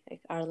truly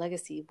like our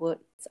legacy,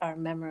 what's our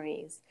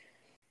memories.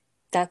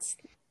 That's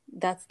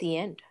that's the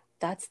end.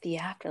 That's the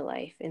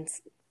afterlife in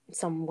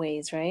some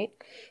ways, right?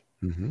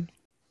 Hmm.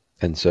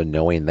 And so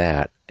knowing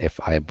that, if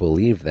I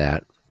believe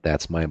that,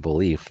 that's my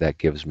belief that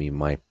gives me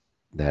my,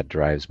 that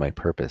drives my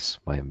purpose,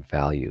 my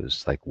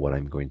values, like what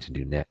I'm going to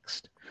do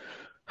next.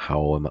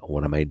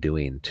 What am I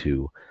doing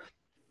to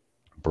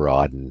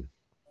broaden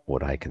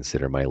what I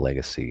consider my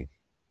legacy?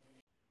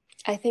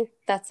 I think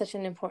that's such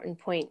an important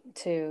point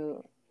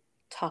to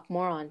talk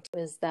more on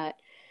is that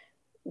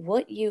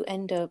what you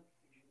end up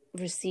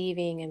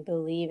receiving and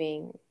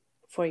believing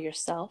for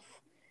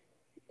yourself,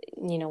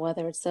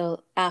 whether it's the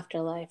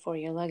afterlife or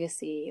your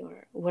legacy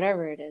or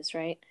whatever it is,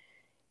 right?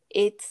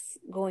 It's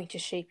going to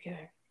shape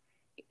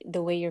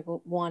the way you're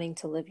wanting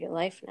to live your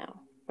life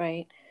now,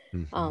 right?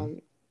 Hmm.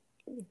 Um,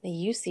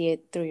 you see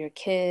it through your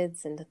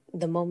kids and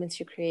the moments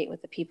you create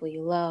with the people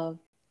you love.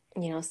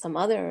 Some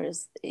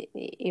others,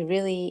 it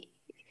really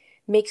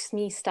makes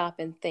me stop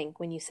and think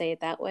when you say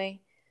it that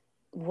way.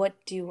 What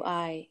do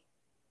I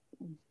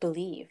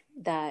believe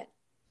that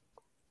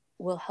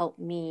will help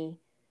me,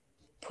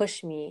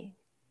 push me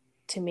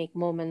to make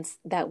moments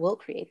that will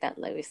create that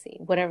legacy,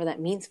 whatever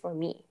that means for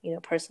me,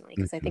 personally?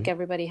 Because I Hmm. think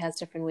everybody has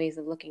different ways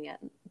of looking at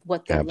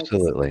what their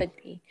legacy Absolutely. could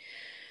be.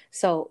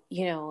 So,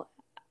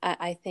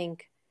 I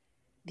think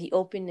the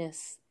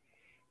openness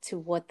to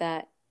what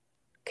that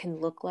can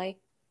look like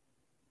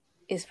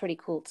is pretty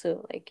cool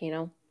too. Like,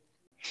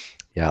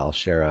 Yeah, I'll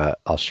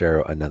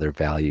share another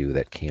value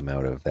that came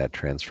out of that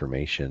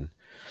transformation.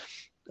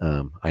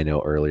 I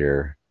know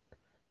earlier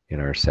in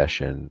our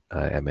session,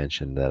 I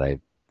mentioned that I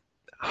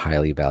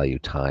highly value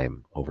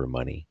time over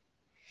money,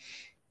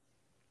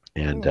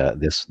 and mm,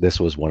 this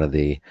was one of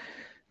the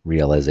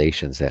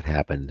realizations that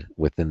happened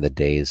within the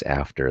days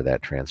after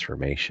that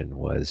transformation.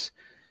 Was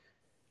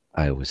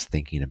I was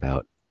thinking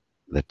about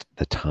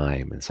the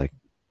time. It's like,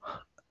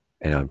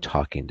 and I'm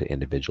talking to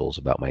individuals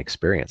about my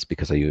experience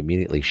because you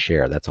immediately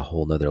share. That's a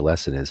whole nother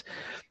lesson. Is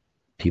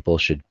people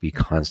should be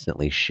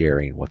constantly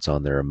sharing what's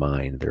on their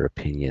mind, their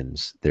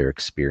opinions, their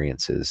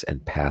experiences,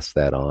 and pass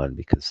that on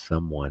because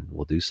someone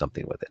will do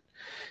something with it.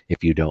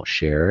 If you don't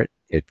share it,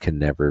 it can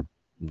never,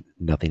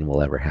 nothing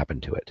will ever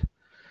happen to it.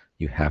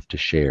 You have to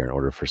share in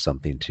order for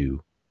something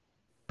to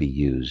be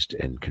used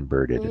and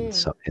converted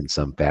mm, in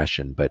some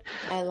fashion. But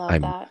I love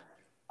I'm that.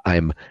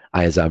 I'm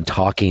as I'm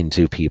talking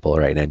to people,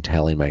 right, and I'm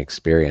telling my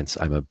experience,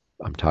 I'm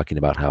talking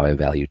about how I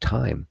value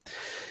time.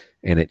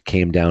 And it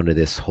came down to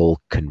this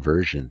whole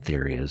conversion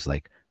theory is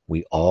like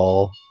we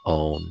all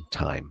own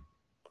time,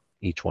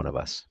 each one of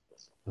us.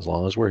 As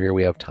long as we're here,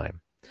 we have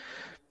time.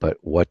 But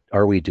what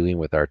are we doing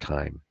with our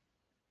time?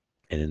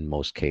 And in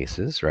most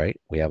cases, right,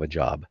 we have a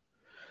job.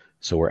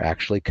 So we're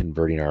actually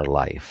converting our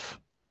life,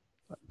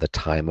 the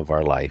time of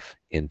our life,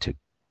 into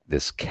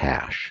this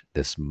cash,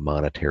 this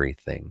monetary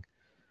thing.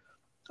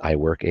 I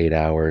work 8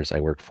 hours,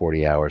 I work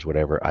 40 hours,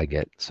 whatever, I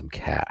get some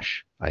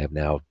cash. I have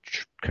now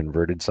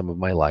converted some of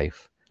my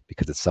life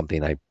because it's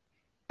something I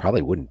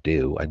probably wouldn't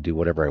do. I'd do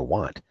whatever I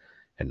want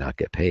and not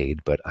get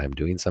paid, but I'm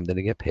doing something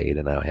to get paid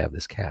and I have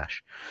this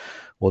cash.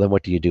 Well, then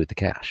what do you do with the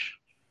cash?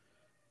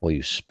 Well,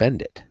 you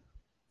spend it,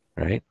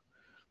 right?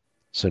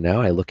 So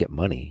now I look at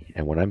money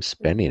and when I'm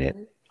spending it,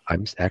 Mm-hmm.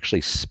 I'm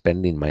actually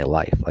spending my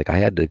life. Like I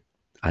had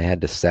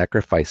to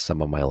sacrifice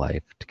some of my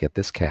life to get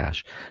this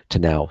cash to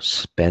now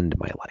spend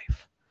my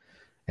life.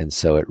 And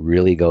so it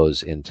really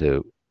goes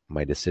into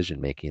my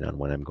decision making on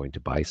when I'm going to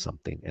buy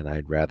something. And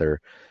I'd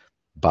rather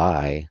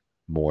buy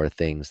more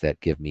things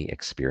that give me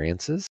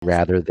experiences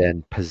rather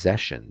than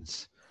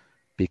possessions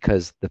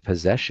because the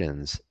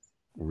possessions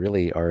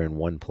really are in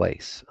one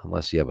place,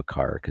 unless you have a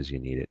car because you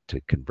need it to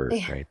convert,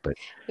 Yeah. right?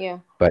 Yeah.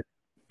 But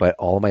but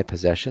all my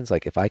possessions,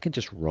 like if I can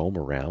just roam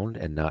around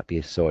and not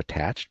be so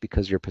attached,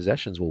 because your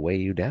possessions will weigh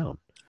you down.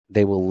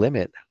 They will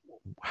limit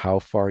how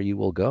far you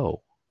will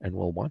go and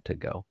will want to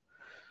go.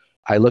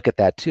 I look at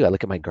that too. I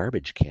look at my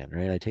garbage can,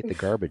 right? I take the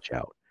garbage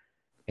out,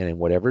 and then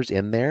whatever's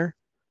in there,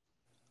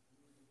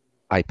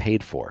 I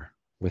paid for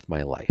with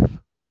my life.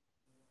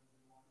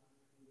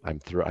 I'm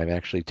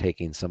actually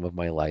taking some of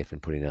my life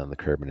and putting it on the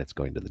curb, and it's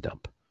going to the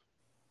dump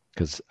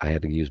because I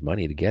had to use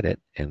money to get it.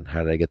 And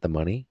how did I get the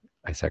money?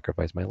 I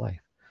sacrificed my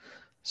life.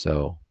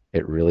 So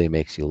it really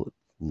makes you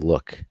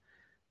look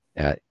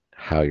at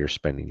how you're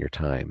spending your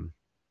time.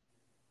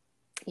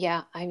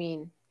 Yeah, I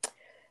mean,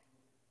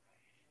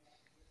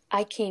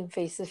 I came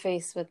face to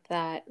face with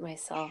that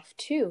myself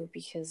too,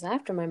 because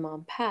after my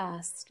mom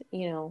passed,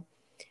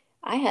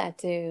 I had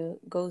to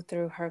go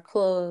through her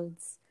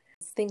clothes,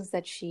 things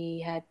that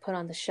she had put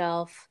on the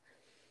shelf,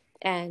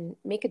 and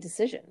make a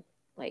decision.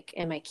 Like,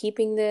 am I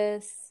keeping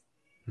this?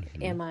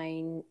 Hmm. Am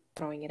I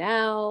throwing it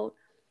out?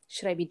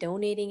 Should I be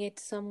donating it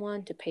to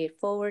someone to pay it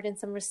forward in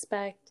some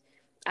respect?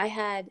 I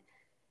had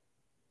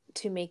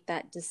to make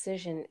that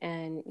decision.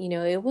 And,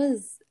 it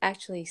was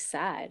actually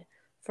sad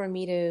for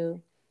me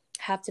to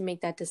have to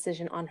make that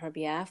decision on her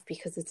behalf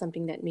because it's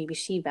something that maybe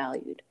she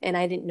valued. And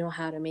I didn't know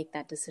how to make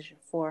that decision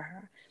for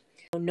her.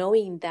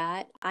 Knowing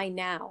that, I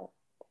now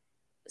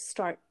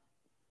start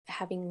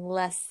having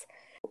less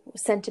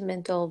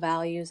sentimental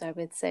values, I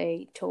would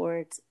say,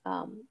 towards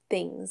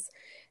things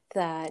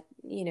that,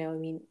 I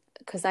mean,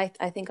 because I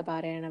think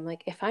about it and I'm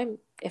like, if I'm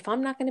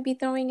not going to be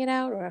throwing it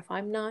out, or if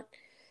I'm not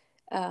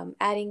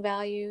adding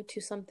value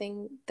to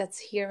something that's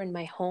here in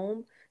my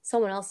home,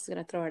 someone else is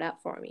going to throw it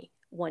out for me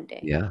one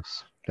day.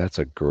 Yes, that's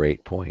a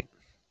great point.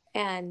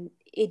 And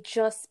it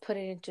just put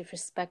it into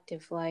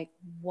perspective, like,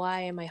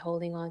 why am I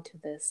holding on to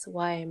this?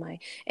 Why am I?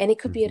 And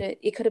Hmm.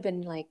 it could have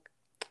been like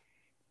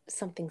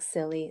something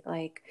silly,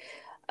 like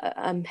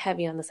I'm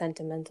heavy on the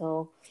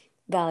sentimental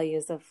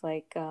values of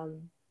like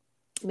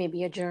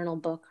maybe a journal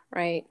book,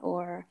 right?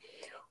 Or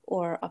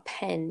a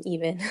pen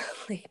even.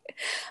 Like,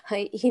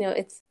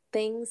 it's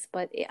things,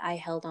 but I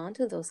held on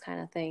to those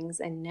kind of things,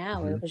 and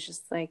now Hmm. it was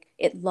just like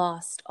it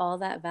lost all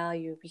that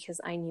value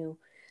because I knew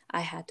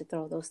I had to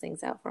throw those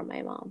things out for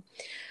my mom.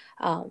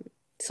 um,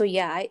 so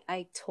yeah,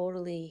 I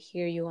totally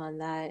hear you on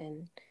that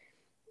and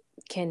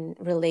can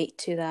relate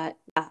to that.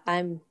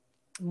 I'm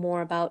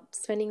more about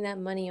spending that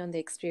money on the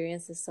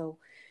experiences. So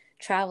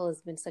travel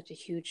has been such a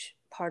huge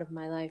part of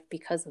my life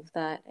because of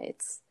that.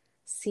 It's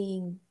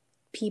seeing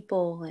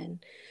people and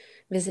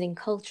visiting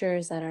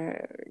cultures that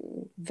are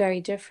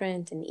very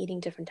different and eating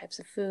different types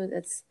of food.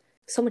 It's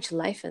so much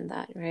life in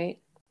that, right?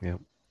 Yeah.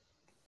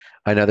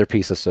 Another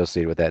piece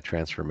associated with that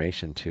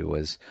transformation too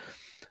was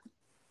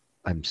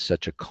I'm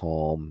such a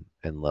calm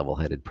and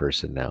level-headed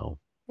person now,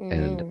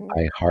 and Mm.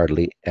 I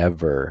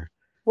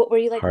What were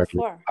you like hardly,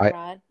 before, I,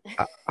 Rod?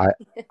 I, I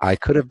I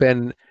could have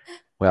been,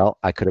 well,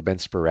 I could have been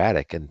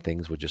sporadic, and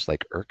things would just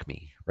like irk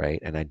me, right?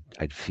 And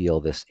I'd feel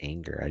this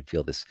anger, I'd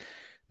feel this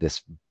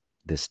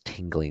this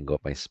tingling go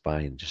up my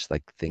spine, just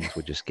like things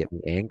would just get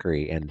me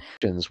angry, and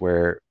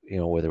where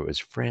whether it was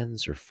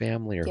friends or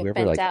family or Get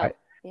whoever, bent like out.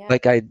 Yeah.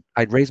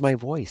 I'd raise my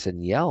voice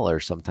and yell, or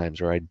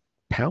sometimes, or I'd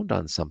pound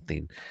on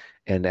something.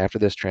 And after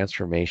this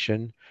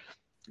transformation,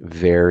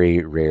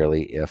 very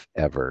rarely, if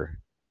ever,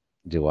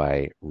 do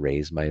I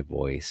raise my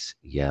voice,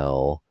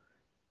 yell,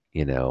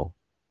 you know,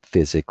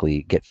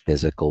 physically get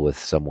physical with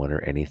someone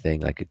or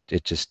anything. Like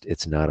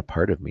it's not a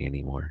part of me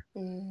anymore.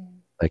 Mm.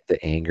 Like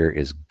the anger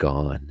is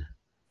gone.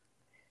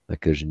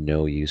 Like there's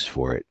no use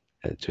for it.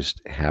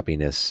 Just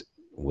happiness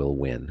will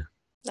win.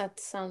 That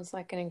sounds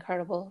like an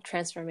incredible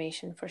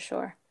transformation for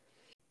sure.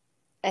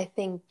 I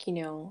think,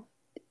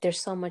 there's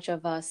so much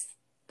of us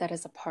that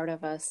is a part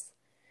of us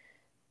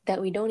that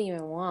we don't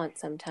even want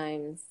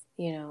sometimes,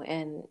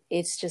 and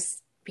it's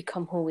just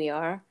become who we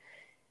are.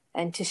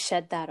 And to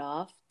shed that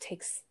off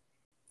takes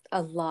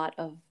a lot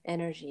of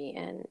energy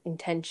and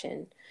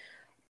intention.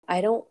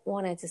 I don't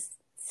want it to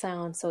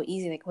sound so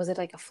easy. Like, was it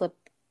like a flip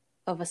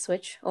of a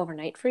switch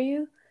overnight for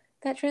you,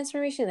 that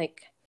transformation?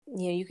 Like,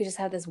 you could just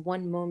have this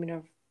one moment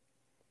of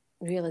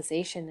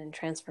realization and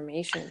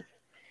transformation.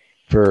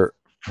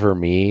 For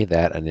me,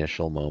 that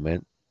initial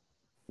moment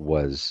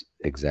was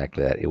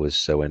exactly that. It was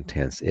so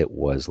intense. It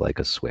was like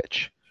a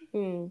switch.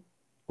 Mm.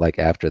 Like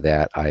after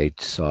that, I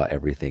saw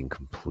everything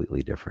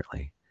completely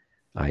differently.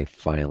 I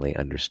finally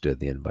understood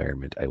the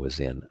environment I was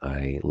in.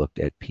 I looked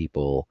at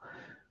people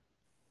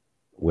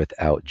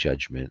without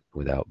judgment,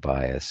 without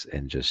bias,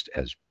 and just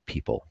as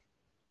people.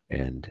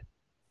 And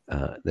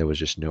there was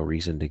just no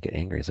reason to get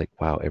angry. It's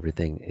like, wow,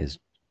 everything is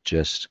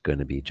just going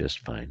to be just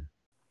fine.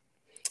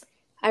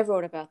 I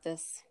wrote about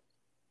this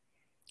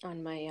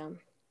on my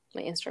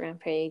Instagram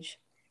page,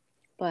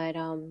 but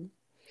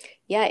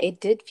yeah,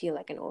 it did feel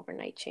like an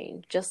overnight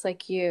change. Just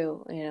like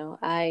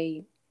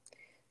I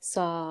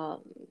saw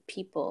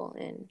people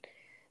and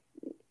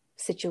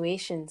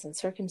situations and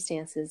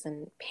circumstances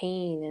and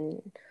pain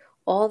and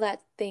all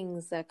that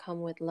things that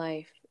come with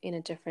life in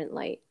a different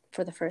light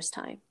for the first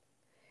time.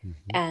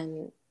 Mm-hmm.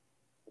 And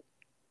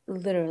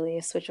literally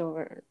a switch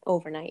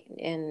overnight.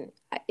 And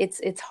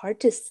it's hard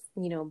to,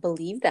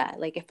 believe that.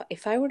 Like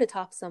if I were to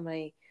talk to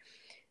somebody,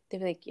 they'd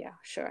be like, yeah,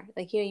 sure.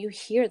 Like, you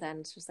hear that and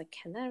it's just like,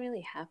 can that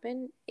really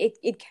happen?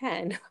 It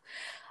can.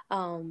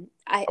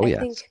 I, Oh I yes.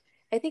 think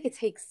I think it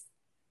takes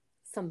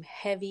some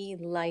heavy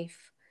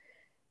life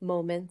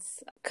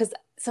moments, because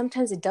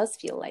sometimes it does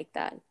feel like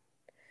that.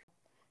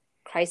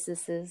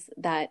 Crises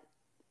that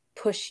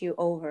push you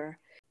over.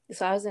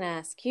 So I was going to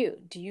ask you,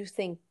 do you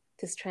think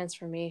this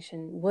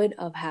transformation would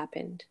have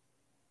happened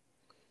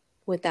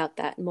without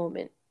that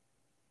moment?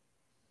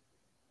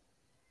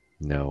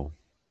 No.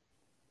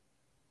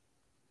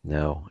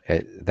 No.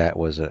 That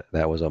was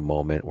a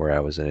moment where I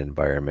was in an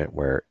environment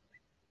where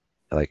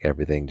like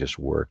everything just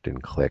worked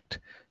and clicked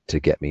to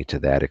get me to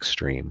that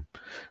extreme.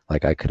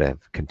 Like I could have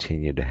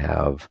continued to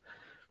have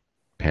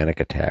panic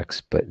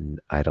attacks, but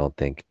I don't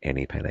think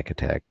any panic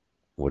attack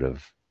would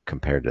have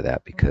compared to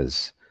that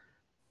because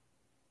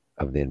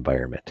of the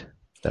environment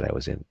that I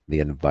was in. The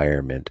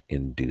environment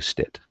induced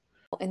it.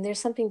 And there's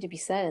something to be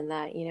said in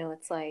that,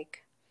 it's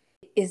like,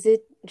 is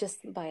it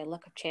just by a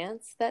luck of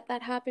chance that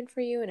that happened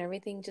for you and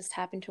everything just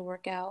happened to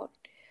work out?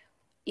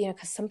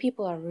 Because some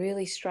people are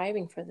really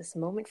striving for this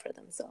moment for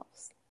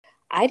themselves.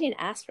 I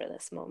didn't ask for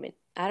this moment.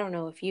 I don't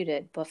know if you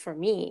did, but for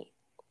me,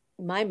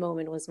 my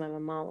moment was when my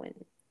mom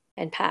went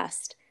and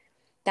passed.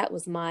 That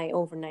was my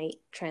overnight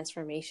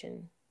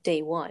transformation,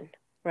 day one,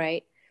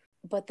 right?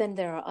 But then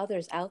there are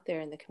others out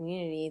there in the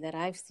community that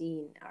I've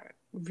seen are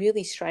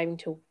really striving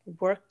to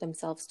work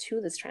themselves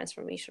to this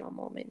transformational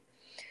moment.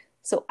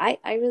 So I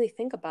really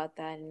think about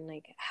that, and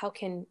like, how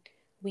can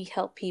we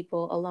help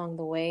people along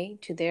the way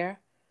to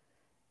their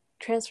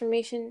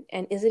transformation?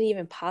 And is it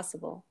even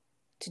possible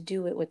to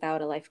do it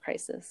without a life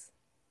crisis?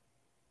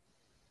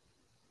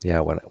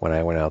 Yeah, when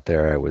I went out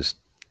there, I was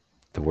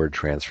the word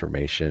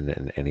transformation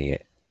and any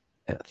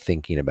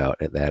thinking about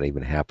that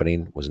even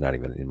happening was not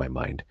even in my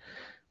mind.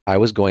 I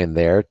was going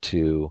there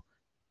to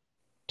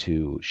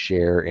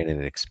share in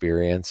an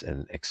experience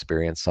and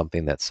experience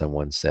something that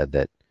someone said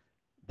that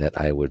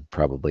I would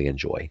probably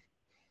enjoy.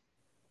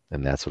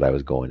 And that's what I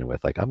was going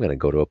with. Like I'm going to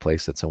go to a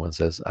place that someone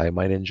says I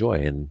might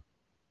enjoy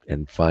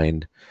and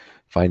find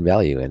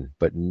value in.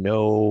 But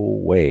no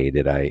way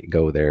did I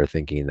go there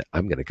thinking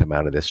I'm going to come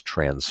out of this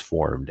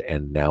transformed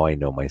and now I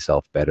know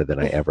myself better than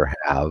I ever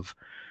have.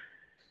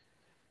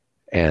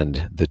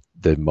 And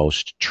the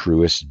most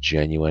truest,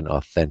 genuine,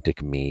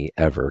 authentic me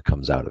ever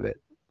comes out of it.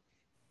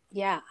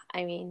 Yeah,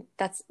 I mean,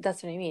 that's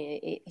what I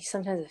mean.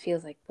 Sometimes it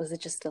feels like, was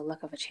it just a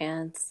luck of a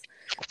chance,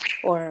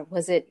 or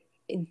was it,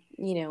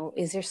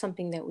 is there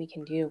something that we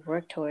can do to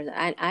work towards?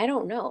 I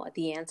don't know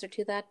the answer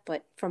to that,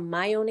 but from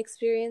my own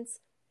experience,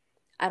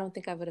 I don't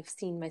think I would have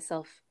seen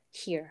myself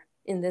here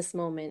in this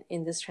moment,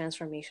 in this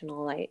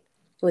transformational light,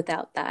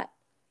 without that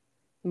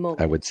I would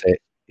moment. say,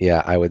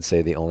 yeah, I would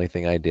say the only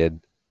thing I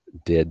did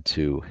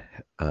to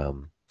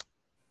um,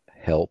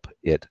 help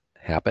it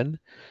happen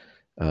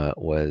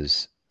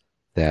was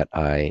that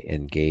I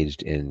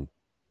engaged in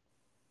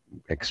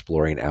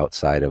exploring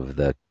outside of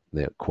the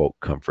quote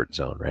comfort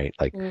zone, right?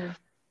 Like Mm,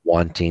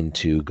 wanting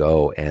to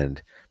go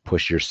and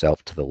push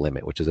yourself to the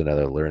limit, which is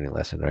another learning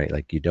lesson, right?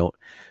 Like you don't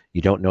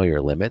know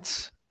your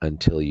limits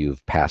until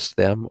you've passed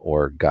them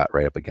or got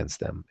right up against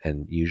them.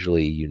 And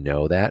usually you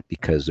know that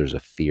because there's a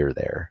fear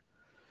there.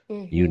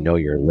 You mm-hmm. know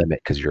your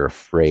limit because you're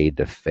afraid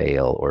to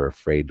fail or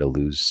afraid to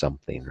lose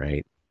something,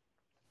 right?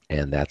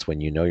 And that's when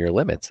you know your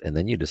limits. And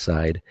then you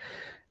decide,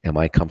 am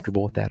I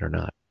comfortable with that or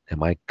not?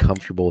 Am I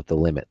comfortable with the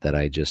limit that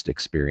I just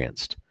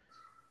experienced?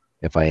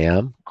 If I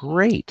am,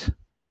 great.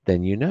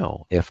 Then you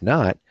know. If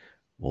not,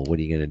 well, what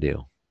are you going to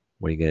do?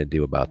 What are you going to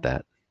do about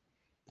that?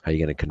 How are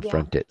you going to Yeah,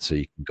 confront it so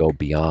you can go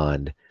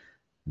beyond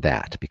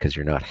that because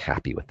you're not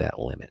happy with that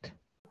limit?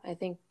 I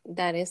think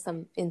that is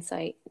some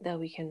insight that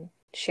we can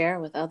share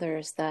with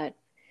others, that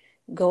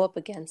go up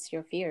against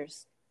your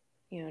fears.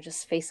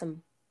 Just face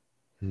them.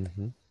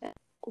 Hmm.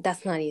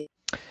 That's not easy,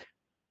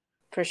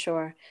 for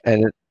sure.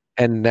 And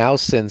and now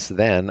since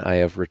then, I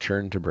have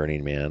returned to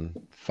Burning Man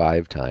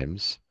 5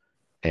 times,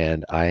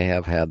 and I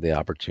have had the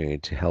opportunity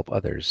to help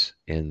others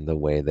in the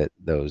way that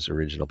those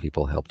original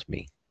people helped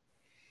me.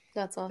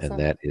 That's And awesome.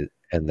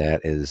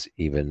 that is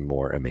even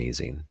more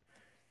amazing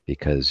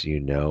because you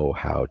know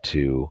how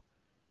to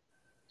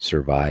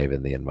survive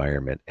in the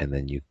environment and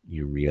then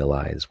you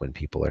realize when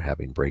people are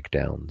having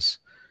breakdowns,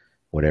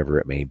 whatever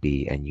it may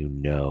be, and you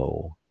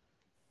know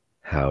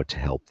how to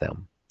help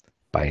them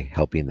by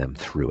helping them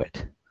through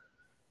it,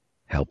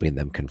 helping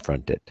them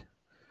confront it,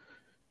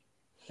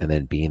 and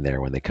then being there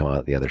when they come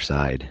out the other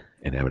side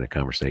and having a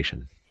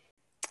conversation.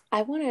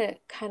 I want to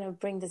kind of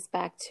bring this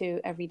back to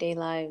everyday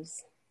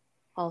lives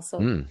also.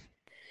 Mm,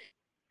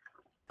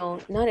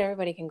 Not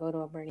everybody can go to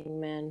a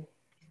Burning Man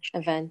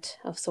event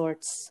of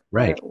sorts, or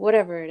right.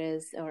 whatever it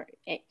is, or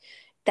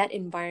that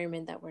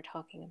environment that we're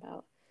talking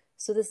about.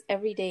 So this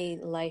everyday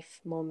life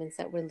moments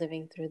that we're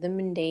living through, the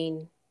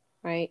mundane,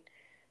 right?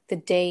 The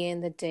day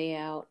in, the day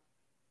out.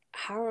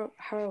 how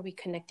are we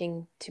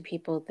connecting to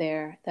people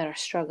there that are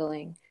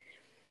struggling,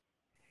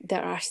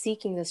 that are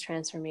seeking this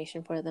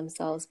transformation for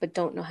themselves, but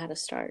don't know how to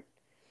start?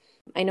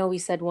 I know we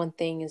said one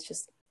thing is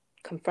just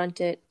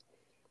confront it,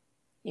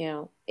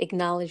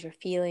 acknowledge your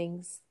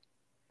feelings,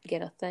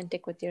 get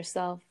authentic with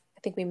yourself.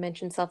 I think we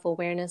mentioned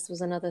self-awareness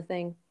was another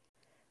thing.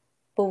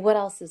 But what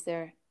else is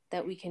there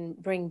that we can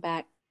bring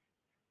back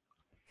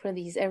for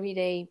these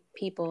everyday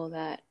people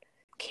that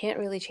can't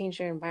really change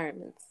their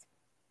environments?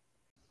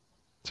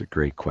 It's a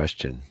great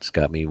question. It's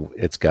got me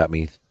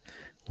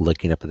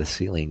looking up at the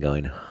ceiling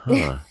going,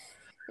 huh,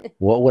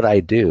 what would I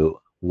do?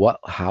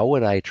 How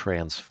would I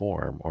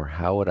transform, or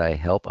how would I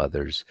help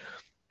others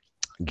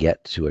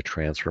get to a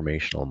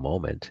transformational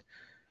moment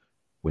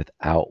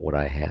without what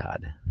I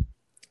had?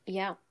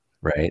 Yeah.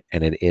 Right?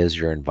 And it is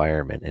your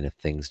environment. And if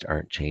things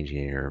aren't changing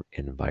in your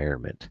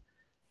environment,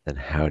 then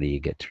how do you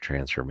get to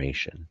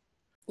transformation?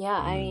 Yeah,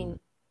 I Mm. mean,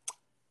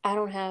 I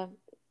don't have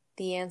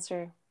the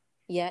answer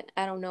yet.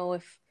 I don't know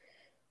if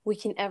we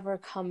can ever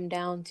come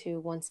down to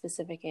one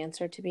specific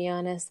answer, to be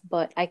honest,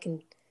 but I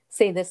can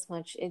say this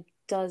much. It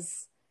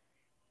does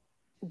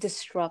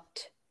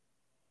disrupt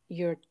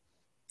your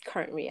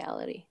current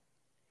reality.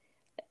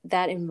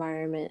 That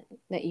environment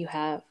that you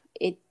have,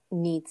 it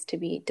needs to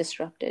be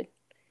disrupted.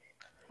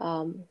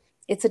 Um,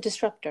 it's a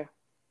disruptor.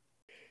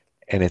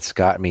 And it's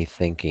got me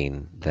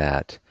thinking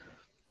that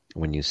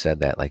when you said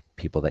that, like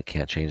people that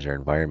can't change their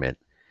environment,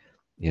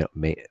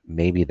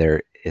 maybe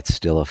it's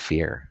still a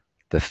fear,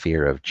 the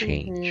fear of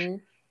change, Mm-hmm.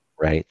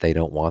 right? They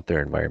don't want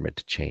their environment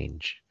to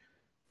change.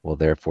 Well,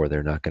 therefore,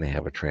 they're not going to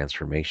have a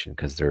transformation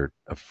because they're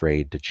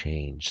afraid to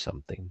change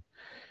something.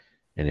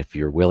 And if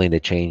you're willing to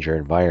change your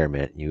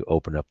environment, you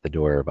open up the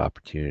door of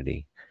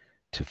opportunity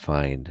to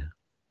find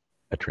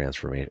a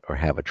transformation or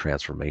have a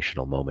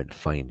transformational moment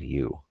find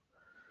you.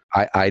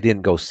 I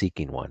didn't go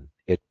seeking one.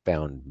 It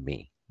found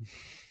me.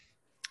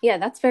 Yeah,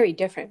 that's very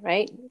different,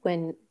 right?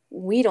 When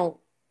we don't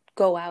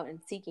go out and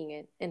seeking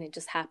it and it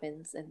just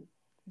happens and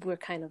we're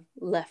kind of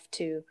left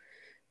to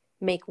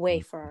make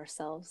way for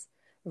ourselves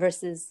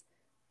versus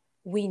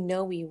we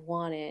know we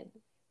want it,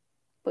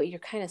 but you're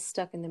kind of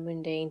stuck in the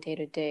mundane day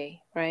to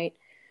day, right?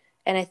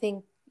 And I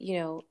think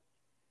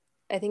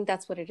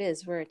that's what it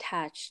is. We're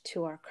attached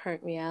to our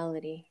current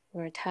reality.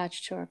 We're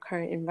attached to our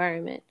current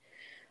environment.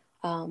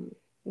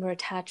 We're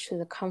attached to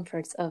the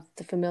comforts of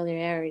the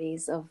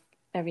familiarities of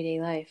everyday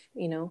life.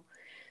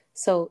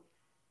 So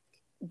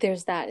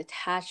there's that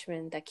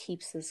attachment that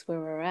keeps us where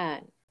we're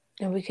at,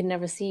 and we can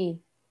never see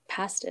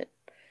past it.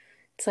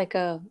 It's like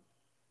a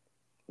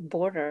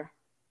border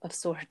of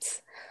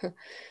sorts,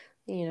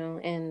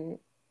 and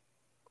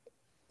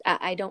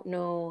I don't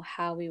know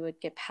how we would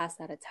get past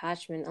that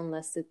attachment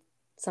unless it's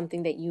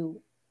something that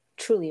you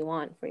truly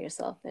want for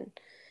yourself and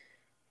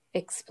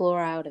explore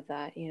out of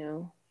that.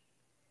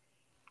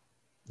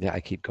 Yeah, I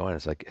keep going.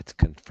 It's like it's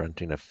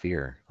confronting a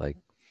fear. Like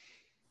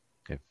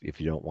if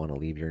you don't want to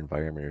leave your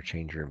environment or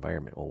change your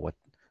environment, well, what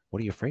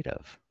are you afraid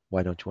of?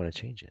 Why don't you want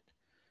to change it?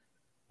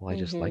 Well, I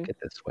just Mm-hmm. like it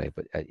this way.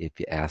 But if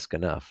you ask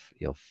enough,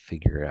 you'll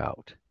figure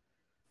out.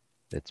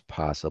 It's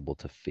possible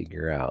to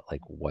figure out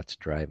like what's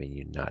driving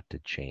you not to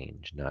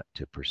change, not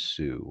to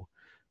pursue,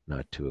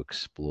 not to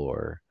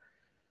explore.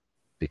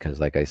 Because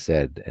like I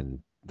said, and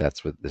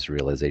that's what this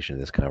realization,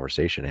 this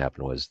conversation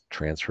happened was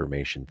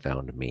transformation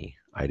found me.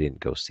 I didn't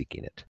go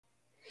seeking it.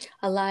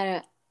 A lot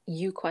of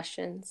you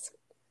questions.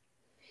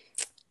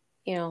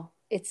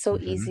 It's so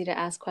Hmm. easy to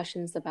ask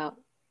questions about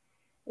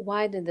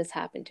why did this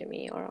happen to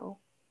me or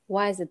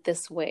why is it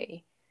this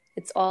way?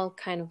 It's all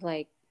kind of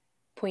like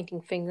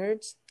pointing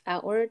fingers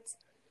outwards.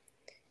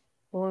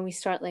 But when we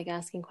start like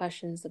asking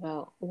questions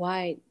about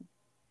why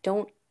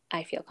don't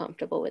I feel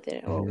comfortable with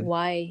it or Hmm.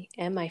 why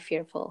am I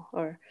fearful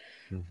or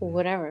Hmm.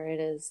 whatever it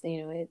is,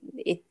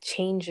 it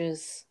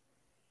changes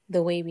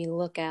the way we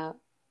look at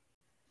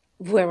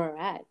where we're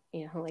at.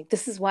 Like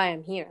this is why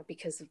I'm here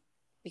because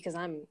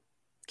I'm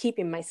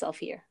keeping myself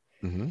here.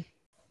 Hmm.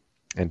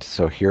 And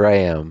so here I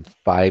am,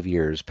 5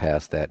 years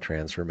past that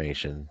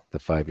transformation. The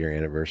 5 year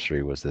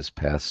anniversary was this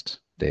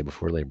past day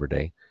before Labor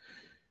Day.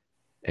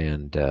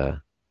 And,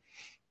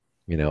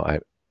 I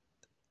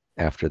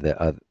after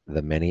the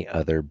many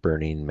other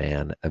Burning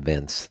Man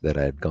events that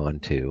I'd gone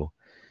to,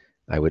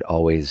 I would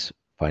always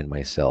find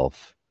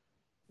myself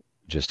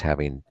just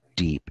having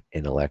deep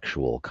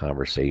intellectual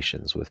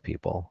conversations with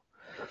people,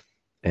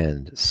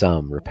 and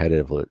some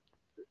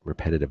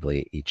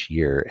repetitively each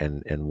year.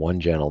 And one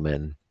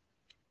gentleman,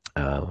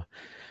 a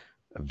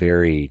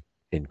very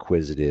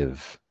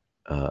inquisitive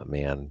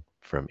man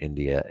from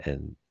India,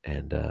 and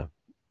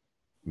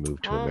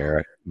moved to Ah,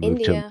 America.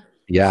 India.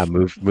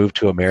 Moved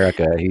to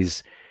America.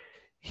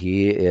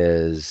 He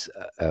is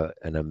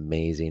an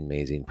amazing,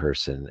 amazing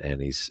person,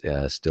 and he's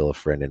still a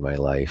friend in my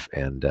life.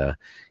 And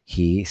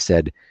he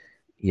said,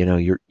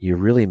 you're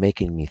really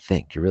making me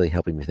think. You're really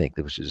helping me think.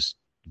 That was just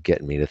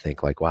getting me to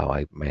think like, wow,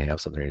 I may have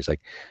something. And he's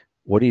like,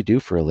 what do you do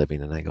for a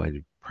living? And I go, I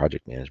do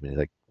project management. He's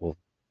like, well,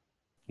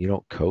 you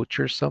don't coach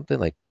or something?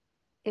 Like,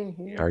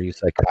 Hmm. are you a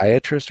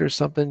psychiatrist or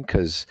something?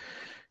 Because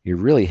you're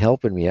really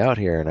helping me out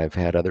here. And I've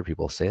had other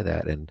people say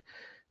that. And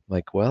I'm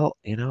like, well,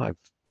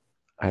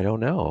 I don't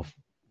know.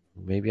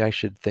 Maybe I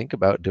should think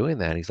about doing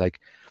that. And he's like,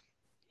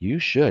 you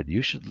should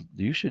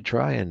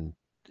try and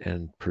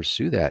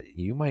pursue that.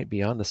 You might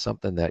be onto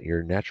something that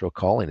your natural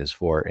calling is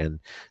for. And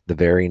the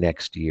very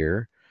next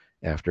year,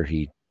 after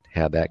he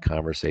had that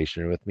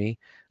conversation with me,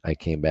 I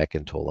came back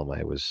and told him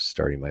I was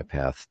starting my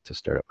path to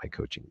start up my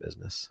coaching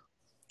business.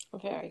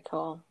 Very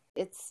cool.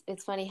 It's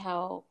funny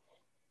how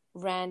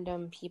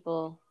random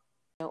people,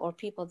 or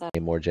people that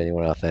More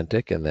genuine,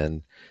 authentic, and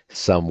then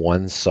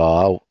someone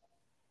saw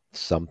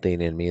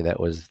something in me that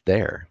was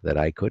there that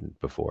I couldn't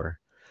before.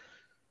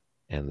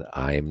 And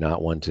I'm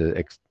not one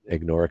to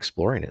ignore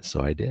exploring it,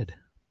 so I did.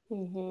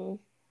 hmm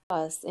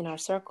us in our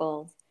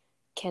circle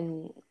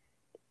can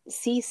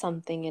see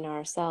something in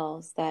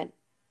ourselves that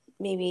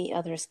maybe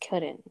others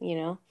couldn't,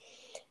 Hmm.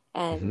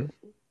 and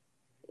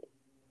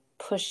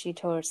push you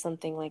towards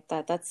something like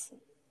that.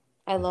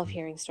 I love Hmm.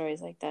 hearing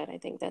stories like that. I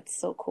think that's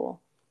so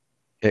cool.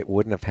 It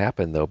wouldn't have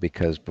happened though,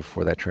 because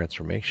before that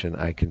transformation,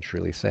 I can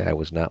truly say I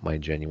was not my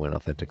genuine,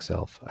 authentic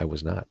self. I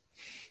was not.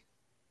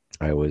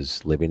 I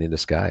was living in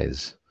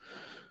disguise.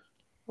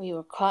 We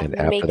were caught And in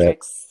the after that,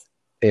 matrix.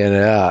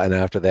 and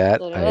after that,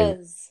 That it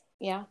was.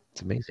 Yeah,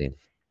 it's amazing.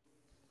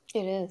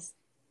 it is.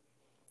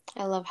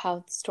 I love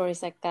how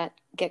stories like that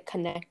get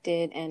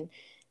connected and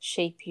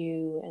shape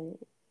you and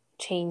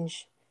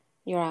change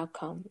your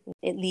outcome,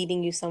 it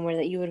leading you somewhere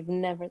that you would have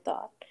never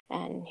thought.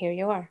 And here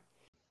you are.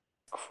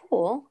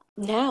 Cool.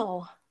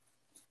 Now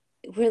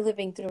we're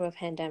living through a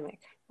pandemic,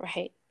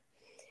 right?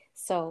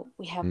 So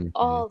we have Hmm.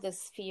 all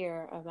this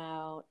fear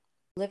about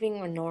living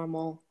more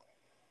normal,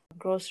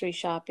 grocery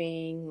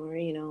shopping,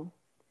 or,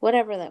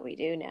 whatever that we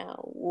do now,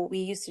 what we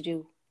used to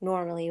do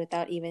normally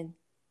without even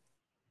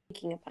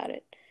thinking about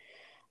it.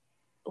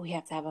 We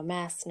have to have a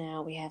mask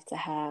now. We have to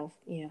have,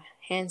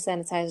 hand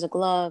sanitizer,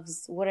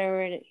 gloves,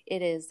 whatever it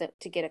is that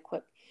to get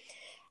equipped.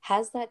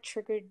 Has that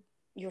triggered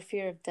your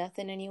fear of death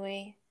in any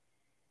way?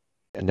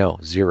 No,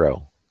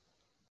 zero.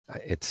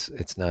 It's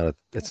not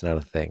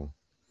a thing.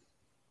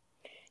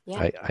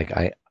 Yeah,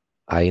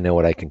 I know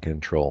what I can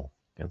control,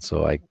 and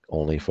so I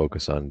only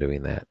focus on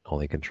doing that,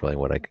 only controlling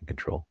what I can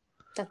control.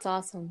 that's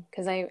awesome.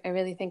 Because I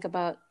really think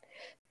about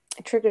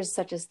triggers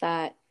such as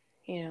that,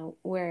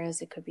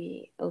 whereas it could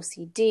be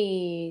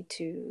OCD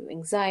to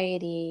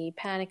anxiety,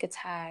 panic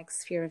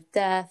attacks, fear of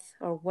death,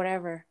 or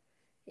whatever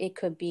it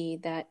could be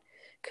that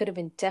could have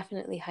been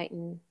definitely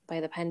heightened by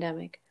the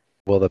pandemic.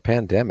 Well, the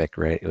pandemic,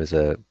 right? It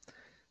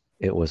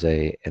was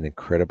an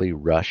incredibly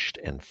rushed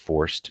and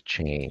forced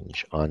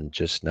change on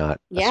just not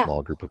a Yeah.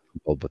 small group of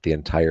people, but the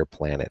entire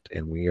planet.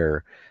 And we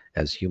are,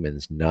 as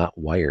humans, not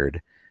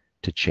wired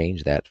to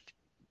change that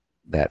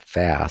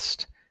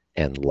fast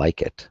and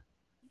like it.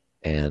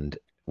 And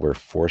we're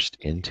forced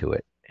into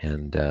it.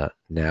 And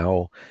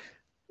now,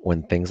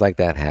 when things like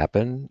that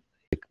happen,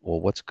 like, well,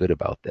 what's good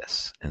about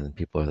this? And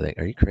people are like,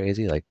 "Are you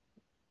crazy? Like,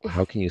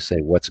 how can you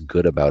say what's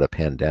good about a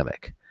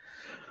pandemic?"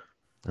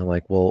 I'm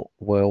like, well,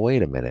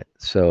 wait a minute.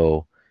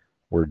 So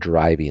we're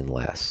driving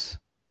less.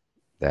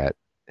 That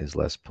is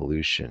less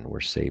pollution.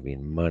 We're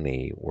saving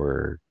money.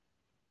 We're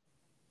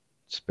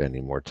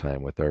spending more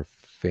time with our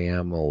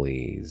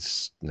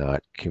families,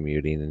 not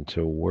commuting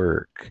into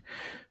work.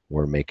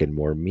 We're making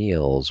more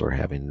meals or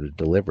having it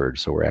delivered.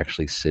 So we're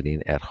actually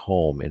sitting at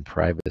home in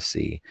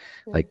privacy.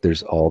 Like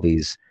there's all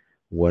these,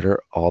 what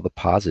are all the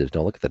positives?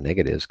 Don't look at the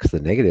negatives, because the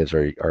negatives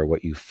are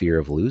what you fear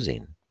of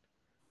losing.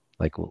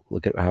 Like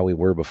look at how we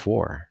were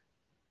before.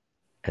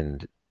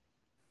 And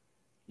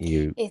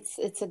you,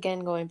 It's again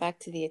going back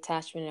to the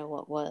attachment of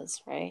what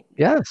was, right?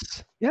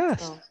 yes, yes.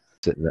 So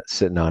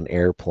Sitting on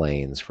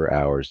airplanes for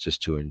hours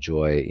just to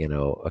enjoy,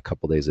 a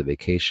couple days of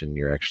vacation.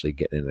 You're actually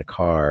getting in a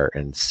car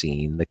and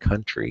seeing the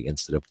country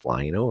instead of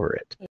flying over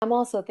it. I'm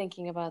also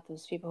thinking about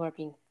those people who are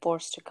being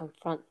forced to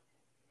confront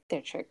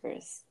their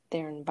triggers,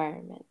 their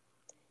environment.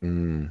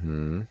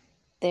 Hmm.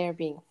 They're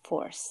being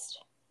forced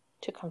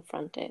to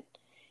confront it.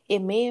 It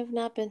may have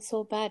not been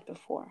so bad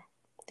before.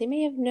 They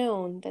may have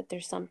known that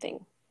there's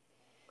something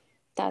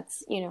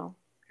that's,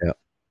 Yeah.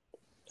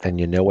 And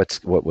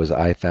what was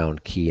I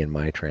found key in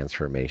my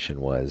transformation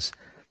was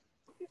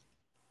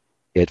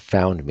it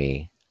found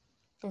me.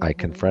 I mm-hmm,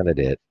 confronted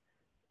it,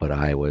 but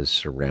I was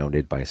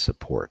surrounded by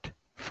support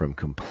from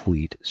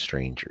complete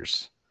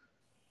strangers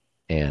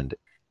and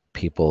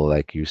people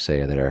like you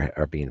say that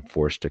are being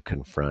forced to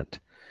confront.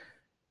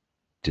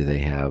 Do they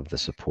have the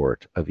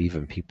support of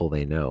even people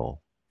they know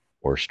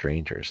or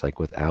strangers? Like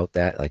without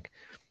that, like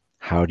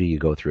how do you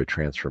go through a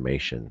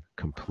transformation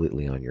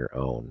completely on your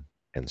own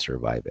and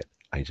survive it?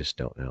 I just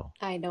don't know.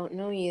 I don't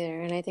know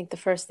either. And I think the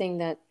first thing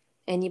that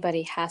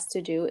anybody has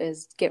to do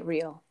is get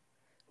real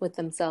with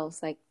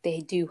themselves. Like they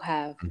do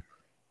have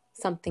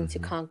something to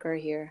Mm-hmm. conquer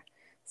here,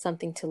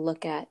 something to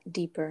look at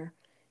deeper,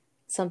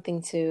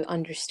 something to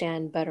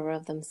understand better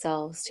of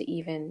themselves to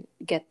even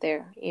get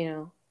there,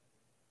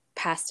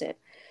 past it.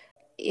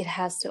 It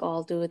has to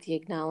all do with the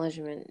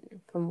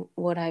acknowledgement from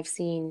what I've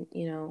seen,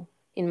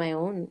 in my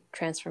own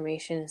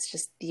transformation. It's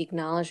just the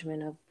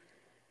acknowledgement of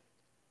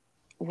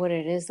what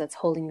it is that's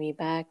holding me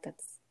back,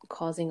 that's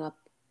causing a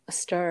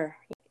stir.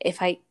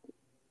 If I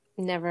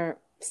never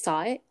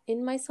saw it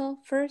in myself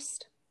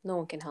first, no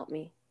one can help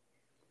me.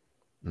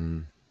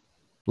 Mm.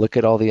 Look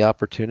at all the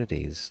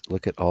opportunities.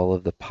 Look at all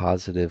of the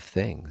positive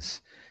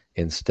things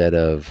instead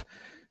of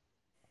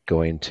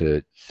going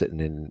to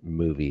sitting in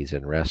movies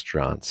and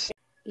restaurants.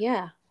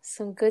 Yeah,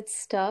 some good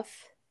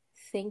stuff.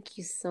 Thank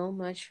you so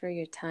much for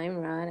your time,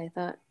 Rod. I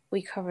thought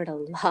we covered a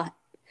lot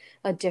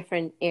of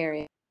different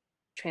areas.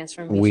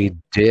 Transformation. We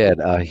did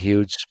a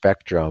huge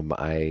spectrum.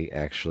 I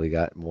actually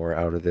got more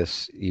out of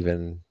this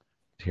even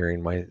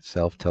hearing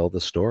myself tell the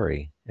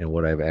story and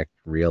what I've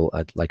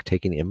like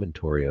taking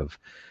inventory of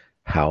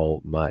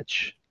how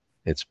much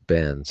it's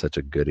been such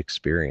a good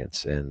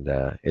experience, and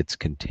it's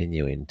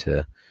continuing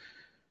to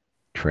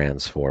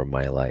transform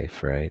my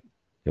life, right?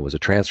 It was a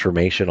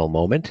transformational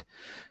moment,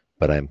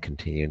 but I'm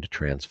continuing to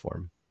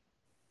transform.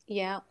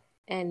 Yeah.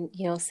 And,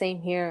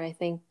 same here. I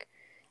think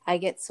I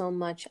get so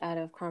much out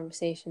of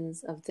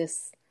conversations of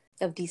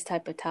these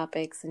type of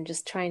topics, and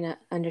just trying to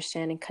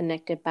understand and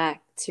connect it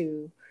back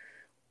to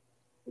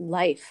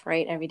life,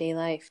 right? Everyday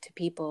life, to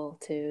people,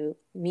 to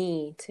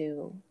me,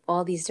 to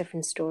all these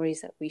different stories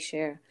that we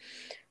share.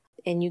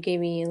 And you gave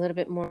me a little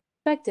bit more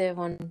perspective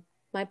on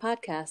my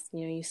podcast.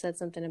 You said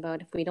something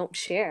about if we don't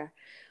share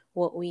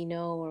what we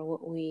know or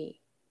what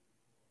we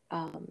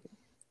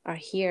are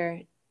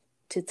here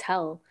to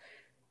tell,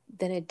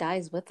 then it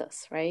dies with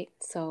us, right?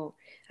 So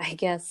I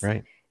guess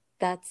Right.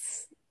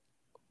 that's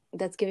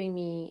giving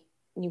me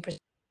new perspective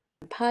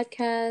on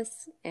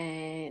podcasts,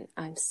 and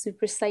I'm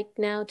super psyched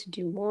now to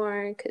do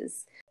more,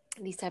 because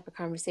these type of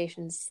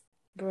conversations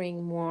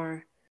bring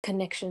more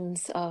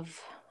connections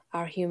of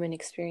our human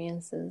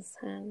experiences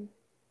and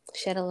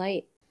shed a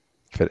light.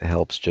 If it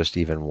helps just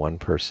even one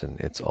person,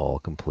 it's all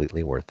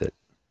completely worth it.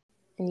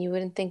 And you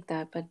wouldn't think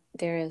that, but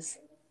there is.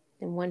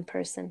 And one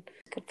person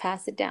could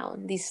pass it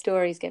down. These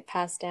stories get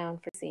passed down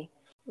for see.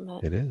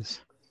 But, it is.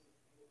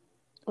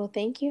 well,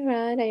 thank you,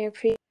 Rod. I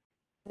appreciate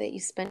that you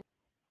spent.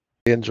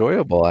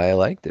 Enjoyable. I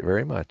liked it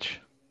very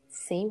much.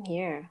 Same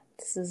here.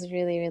 This is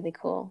really, really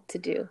cool to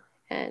do.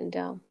 And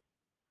I'm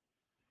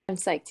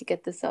psyched to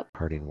get this up.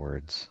 Parting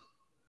words.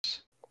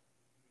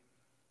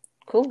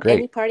 Cool. Great.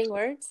 Any parting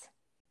words?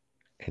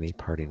 Any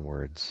parting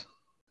words?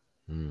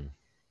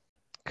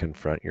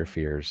 Confront your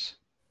fears,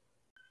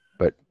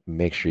 but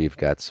make sure you've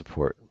got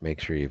support. Make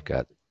sure you've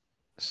got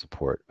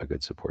support, a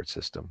good support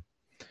system.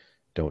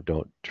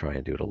 Don't try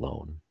and do it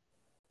alone.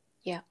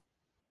 Yeah.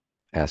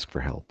 Ask for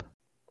help.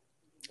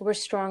 We're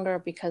stronger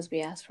because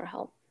we ask for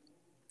help,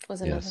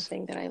 was another Yes.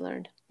 thing that I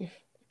learned.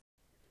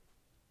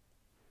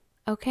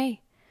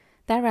 Okay,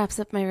 that wraps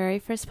up my very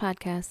first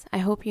podcast. I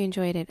hope you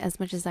enjoyed it as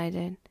much as I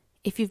did.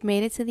 If you've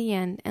made it to the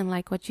end and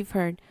like what you've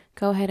heard,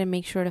 go ahead and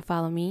make sure to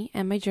follow me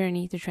and my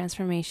journey through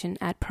transformation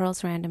at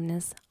Pearls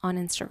Randomness on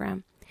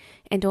Instagram.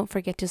 And don't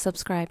forget to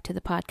subscribe to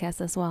the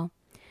podcast as well.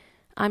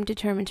 I'm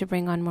determined to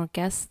bring on more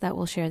guests that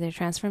will share their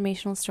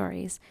transformational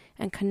stories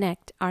and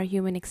connect our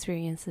human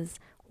experiences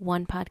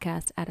one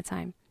podcast at a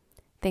time.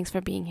 Thanks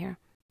for being here.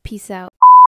 Peace out.